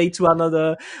from a day to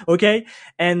another. Okay,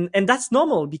 and that's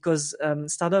normal because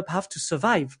startup have to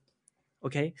survive.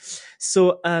 Okay,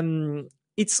 so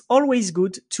it's always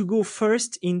good to go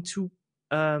first into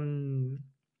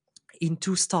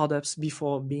startups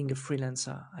before being a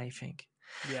freelancer, I think.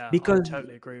 Yeah, Because I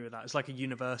totally agree with that. It's like a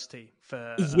university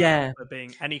yeah, for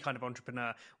being any kind of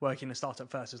entrepreneur. Working in a startup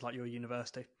first is like your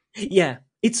university. yeah,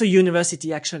 it's a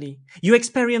university actually. You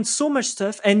experience so much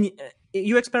stuff, and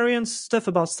you experience stuff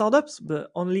about startups, but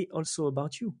only also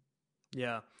about you.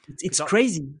 Yeah, It's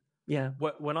crazy. Yeah.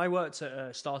 When I worked at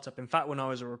a startup, in fact, when I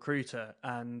was a recruiter,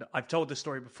 and I've told this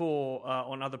story before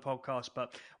on other podcasts,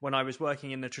 but when I was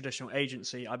working in the traditional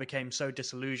agency, I became so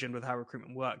disillusioned with how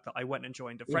recruitment worked that I went and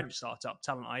joined a French startup,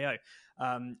 Talent.io.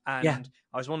 And I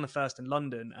was one of the first in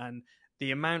London, and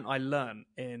the amount I learned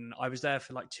I was there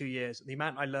for like 2 years. The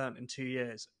amount I learned in 2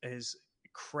 years is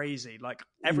crazy. Like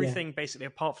everything basically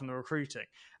apart from the recruiting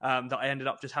that I ended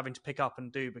up just having to pick up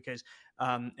and do because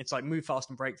it's like move fast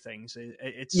and break things.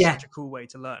 It's such a cool way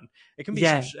to learn. It can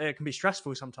be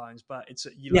stressful sometimes, but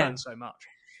you learn so much.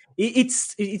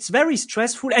 It's very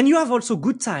stressful, and you have also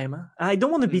good time. I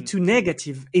don't want to be too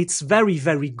negative. It's very,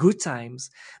 very good times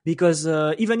because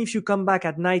even if you come back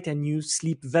at night and you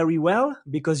sleep very well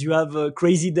because you have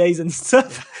crazy days and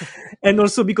stuff, and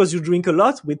also because you drink a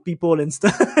lot with people and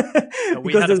stuff.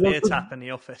 We had a beer tap in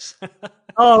the office.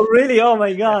 Oh, really? Oh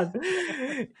my God.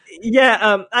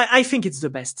 Yeah. I think it's the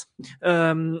best.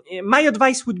 My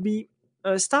advice would be,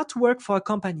 start to work for a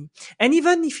company, and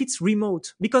even if it's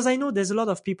remote, because I know there's a lot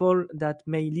of people that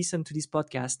may listen to this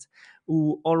podcast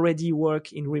who already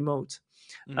work in remote.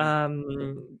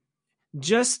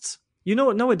 Just,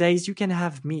 nowadays you can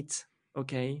have meet,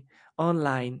 okay,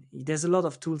 online. There's a lot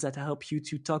of tools that help you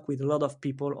to talk with a lot of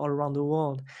people all around the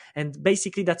world, and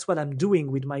basically that's what I'm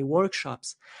doing with my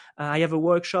workshops. I have a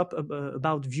workshop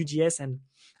about Vue.js, and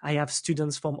I have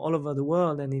students from all over the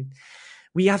world, and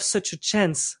we have such a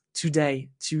chance today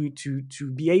to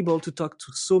be able to talk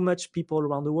to so much people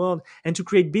around the world and to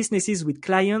create businesses with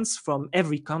clients from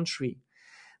every country.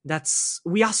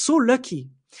 We are so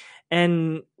lucky,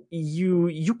 and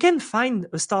you can find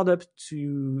a startup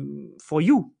for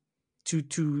you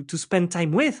to spend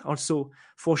time with also,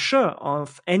 for sure,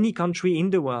 of any country in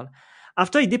the world.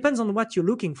 After, it depends on what you're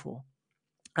looking for.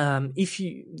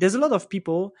 There's a lot of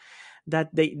people that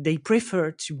they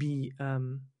prefer to be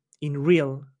in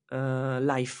real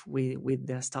life with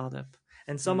their startup,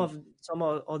 and some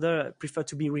other prefer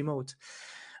to be remote.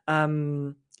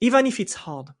 Even if it's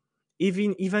hard,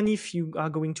 even if you are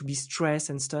going to be stressed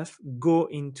and stuff, go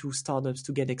into startups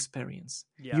to get experience.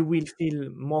 You will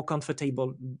feel more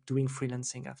comfortable doing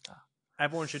freelancing after.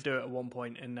 Everyone should do it at one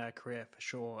point in their career for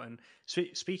sure. And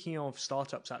speaking of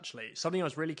startups, actually, something I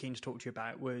was really keen to talk to you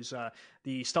about was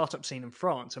the startup scene in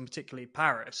France, and particularly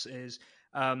Paris.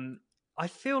 I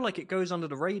feel like it goes under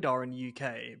the radar in the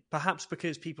UK, perhaps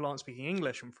because people aren't speaking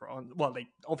English in France. Well, they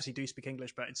obviously do speak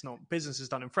English, but it's not, business is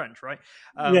done in French, right?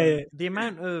 The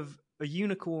amount of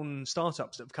unicorn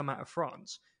startups that have come out of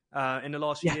France in the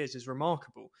last few years is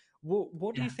remarkable.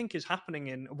 What do you think is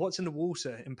happening what's in the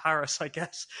water in Paris, I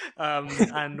guess?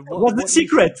 And what's the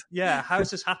secret? How is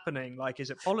this happening? Like, is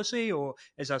it policy, or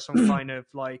is there some kind of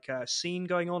like scene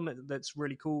going on that's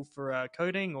really cool for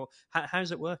coding, or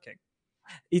how's it working?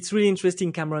 It's really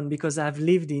interesting, Cameron, because I've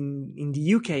lived in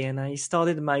the UK and I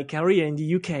started my career in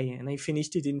the UK and I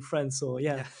finished it in France. So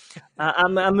yeah, Yeah.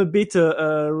 I'm a bit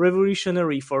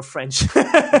revolutionary for French,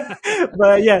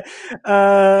 but yeah,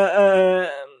 uh,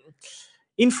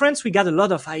 in France we got a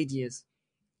lot of ideas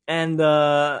and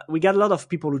we got a lot of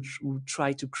people who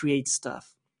try to create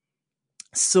stuff.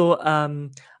 So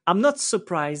I'm not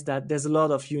surprised that there's a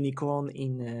lot of unicorn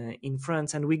in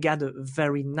France, and we got a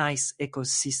very nice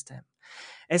ecosystem,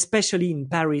 especially in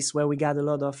Paris, where we got a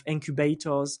lot of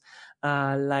incubators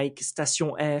like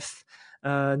Station F,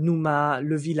 Nouma,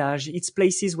 Le Village. It's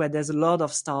places where there's a lot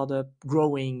of startup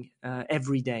growing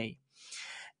every day,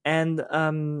 and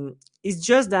it's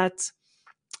just that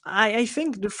I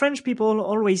think the French people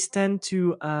always tend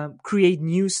to create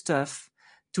new stuff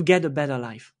to get a better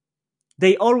life.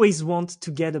 They always want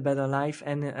to get a better life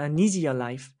and an easier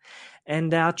life,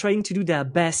 and they are trying to do their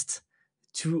best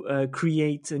to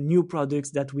create new products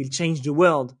that will change the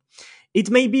world. It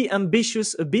may be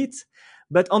ambitious a bit,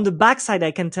 but on the backside,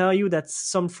 I can tell you that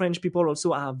some French people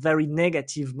also are very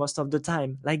negative most of the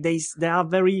time. Like they are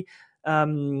very,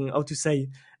 how to say,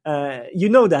 you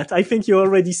know that. I think you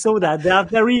already saw that. They are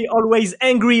very always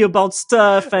angry about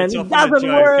stuff and It's it often a doesn't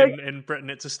joke work. in Britain.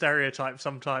 It's a stereotype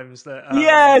sometimes that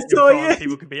Yeah, in so France yeah,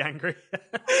 people can be angry.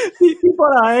 people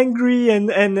are angry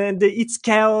and it's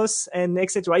chaos and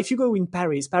etc. If you go in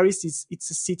Paris, Paris is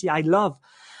it's a city I love,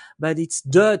 but it's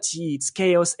dirty, it's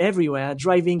chaos everywhere.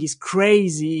 Driving is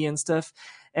crazy and stuff,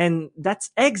 and that's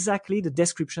exactly the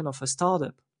description of a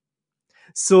startup.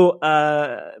 So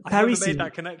I've never Paris is made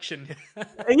that connection.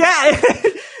 yeah,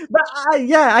 but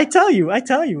yeah, I tell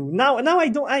you. Now I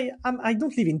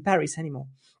don't live in Paris anymore,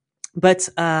 but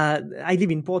I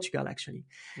live in Portugal actually,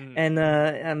 Mm.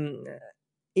 and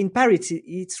in Paris,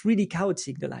 it's really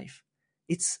chaotic, the life.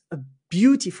 It's a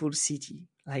beautiful city,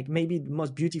 like maybe the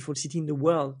most beautiful city in the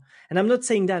world. And I'm not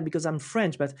saying that because I'm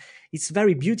French, but it's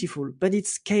very beautiful, but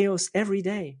it's chaos every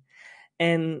day.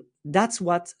 And that's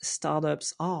what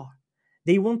startups are.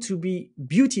 They want to be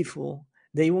beautiful,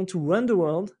 they want to run the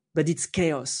world, but it's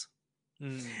chaos.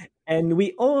 Mm. And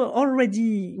we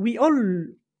already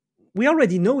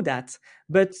know that,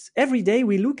 but every day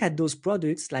we look at those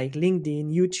products like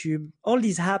LinkedIn, YouTube, all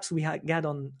these apps we got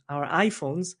on our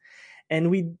iPhones,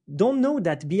 and we don't know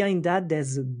that behind that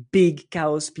there's a big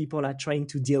chaos people are trying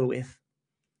to deal with.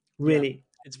 Yeah, Really.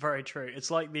 it's very true. It's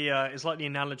like the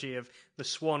analogy of the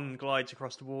swan glides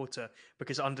across the water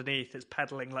because underneath it's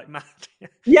pedaling like mad.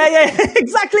 Yeah, yeah,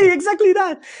 exactly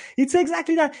that. It's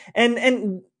exactly that.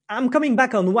 And I'm coming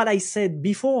back on what I said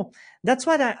before. That's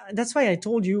why I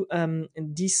told you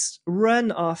this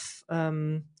run of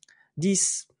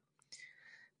these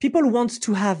people who want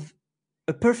to have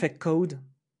a perfect code.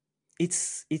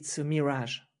 It's a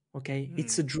mirage, okay?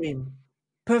 It's Mm. a dream.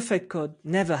 Perfect code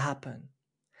never happened.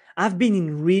 I've been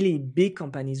in really big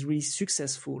companies, really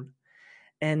successful,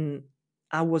 and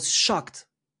I was shocked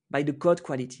by the code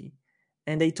quality.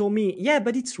 And they told me, yeah,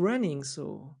 but it's running,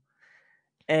 so.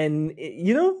 And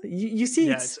you know, you see,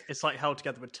 Yeah, it's it's like held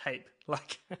together with tape.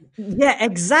 Like, yeah,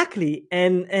 exactly.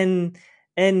 And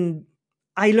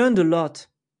I learned a lot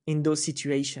in those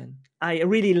situations. I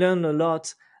really learned a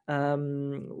lot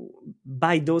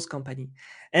by those company.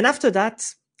 And after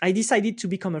that, I decided to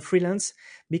become a freelance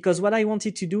because what I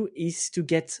wanted to do is to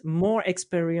get more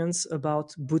experience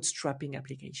about bootstrapping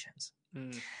applications.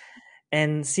 mm.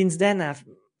 And since then,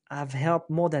 I've helped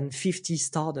more than 50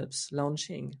 startups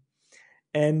launching,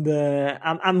 and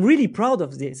I'm really proud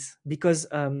of this because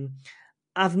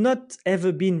I've not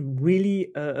ever been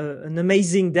really an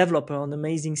amazing developer, an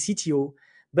amazing CTO,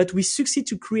 but we succeed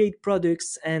to create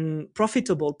products and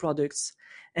profitable products,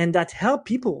 and that help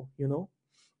people, you know.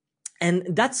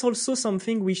 And that's also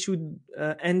something we should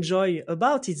enjoy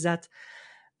about is that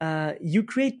you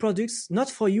create products not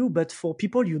for you, but for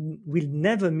people you will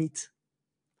never meet,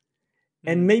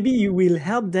 and Mm. maybe you will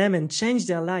help them and change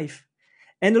their life.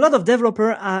 And a lot of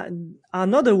developers are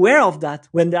not aware of that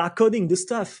when they are coding the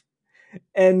stuff.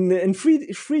 And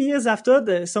 3 years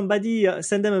after, somebody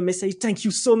sent them a message. Thank you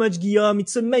so much, Guillaume.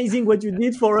 It's amazing what you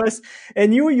did for us.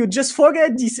 And you just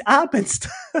forget this app and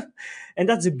stuff. And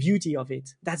that's the beauty of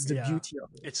it. That's the Yeah, beauty of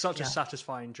it. it's such a Yeah.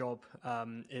 satisfying job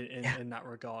Yeah. in that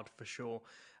regard for sure.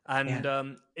 And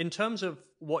Yeah. in terms of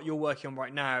what you're working on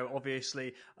right now,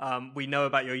 obviously, we know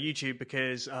about your YouTube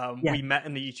because Yeah. we met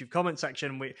in the YouTube comment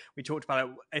section. We talked about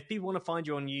it. If people want to find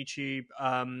you on YouTube,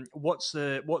 what's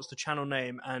the channel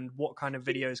name and what kind of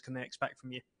videos can they expect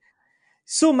from you?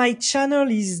 So my channel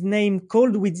is named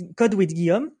Code with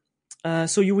Guillaume.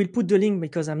 So you will put the link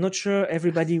because I'm not sure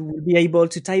everybody will be able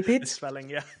to type The it. spelling,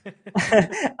 yeah.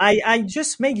 I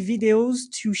just make videos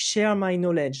to share my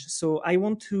knowledge. So I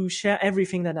want to share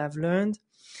everything that I've learned.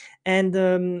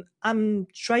 And I'm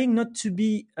trying not to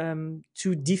be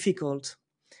too difficult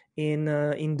in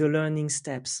the learning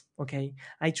steps. Okay,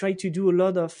 I try to do a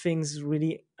lot of things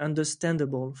really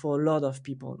understandable for a lot of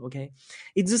people. Okay,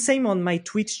 it's the same on my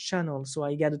Twitch channel. So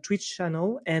I got a Twitch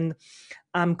channel, and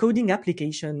I'm coding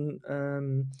application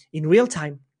in real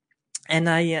time, and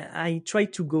I try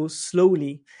to go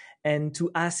slowly and to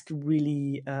ask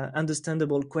really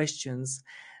understandable questions.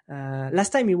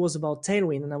 Last time it was about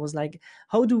Tailwind, and I was like,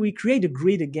 how do we create a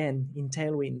grid again in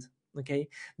Tailwind? Okay,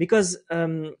 because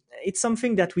it's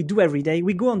something that we do every day.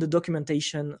 We go on the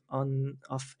documentation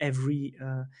of every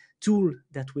tool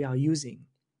that we are using,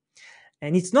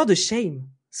 and it's not a shame.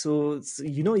 So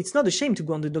it's not a shame to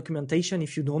go on the documentation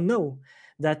if you don't know.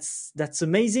 That's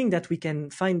amazing that we can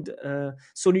find a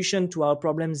solution to our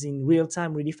problems in real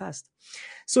time really fast.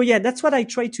 So yeah, that's what I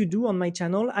try to do on my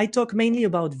channel. I talk mainly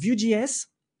about Vue.js.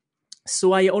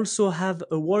 So I also have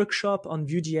a workshop on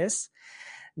Vue.js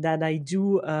that I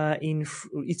do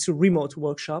it's a remote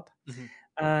workshop. Mm-hmm.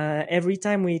 Every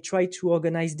time we try to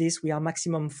organize this, we are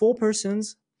maximum 4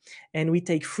 persons, and we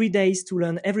take 3 days to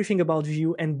learn everything about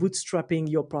Vue and bootstrapping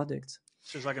your product.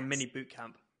 So it's like a mini boot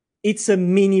camp. It's a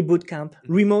mini bootcamp,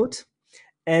 remote.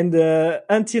 And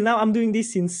until now, I'm doing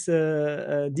this since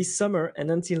this summer.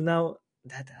 And until now,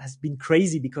 that has been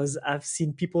crazy because I've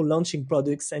seen people launching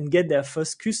products and get their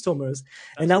first customers.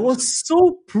 That's and I awesome. was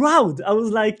so proud. I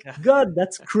was like, God,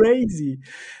 that's crazy.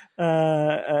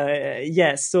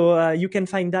 So you can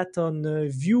find that on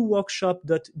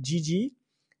viewworkshop.gg.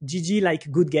 GG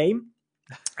like good game.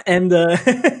 And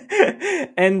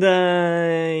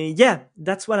yeah,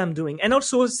 that's what I'm doing. And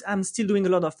also I'm still doing a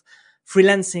lot of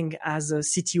freelancing as a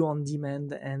CTO on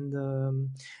demand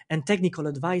and technical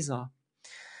advisor.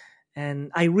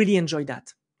 And I really enjoy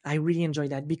that.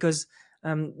 Because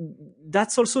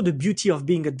that's also the beauty of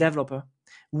being a developer.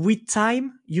 With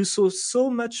time, you saw so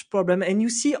much problem and you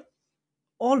see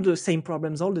all the same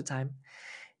problems all the time.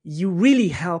 You really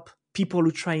help people who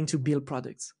are trying to build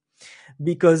products.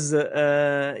 Because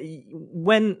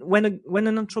when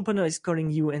an entrepreneur is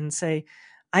calling you and say,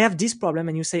 I have this problem,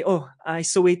 and you say, oh, I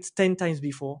saw it 10 times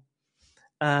before,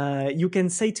 you can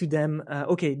say to them,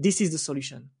 okay, this is the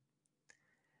solution.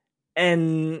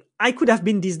 And I could have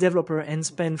been this developer and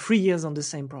spent 3 years on the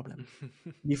same problem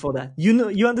before that.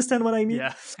 You understand what I mean?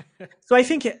 Yeah. So I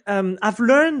think I've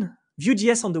learned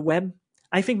Vue.js on the web.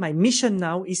 I think my mission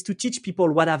now is to teach people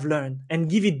what I've learned and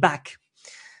give it back.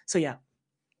 So yeah.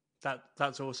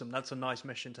 That's awesome. That's a nice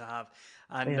mission to have.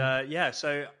 And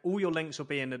so all your links will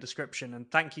be in the description. And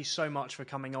thank you so much for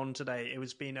coming on today. It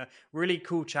has been a really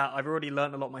cool chat. I've already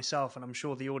learned a lot myself, and I'm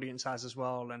sure the audience has as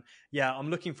well. And yeah, I'm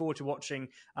looking forward to watching,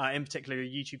 in particular,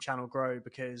 your YouTube channel grow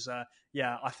because, I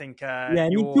think me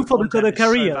your too for the content coder is so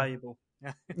career. valuable.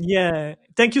 Yeah.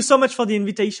 Thank you so much for the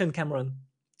invitation, Cameron.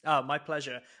 Oh, my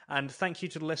pleasure. And thank you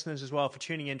to the listeners as well for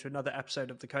tuning in to another episode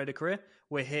of The Coder Career.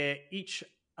 We're here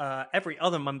every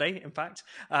other Monday, in fact,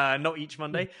 not each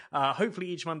Monday, hopefully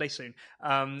each Monday soon.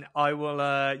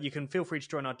 You can feel free to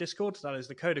join our Discord. That is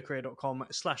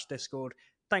thecodercareer.com/Discord.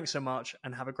 Thanks so much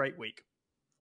and have a great week.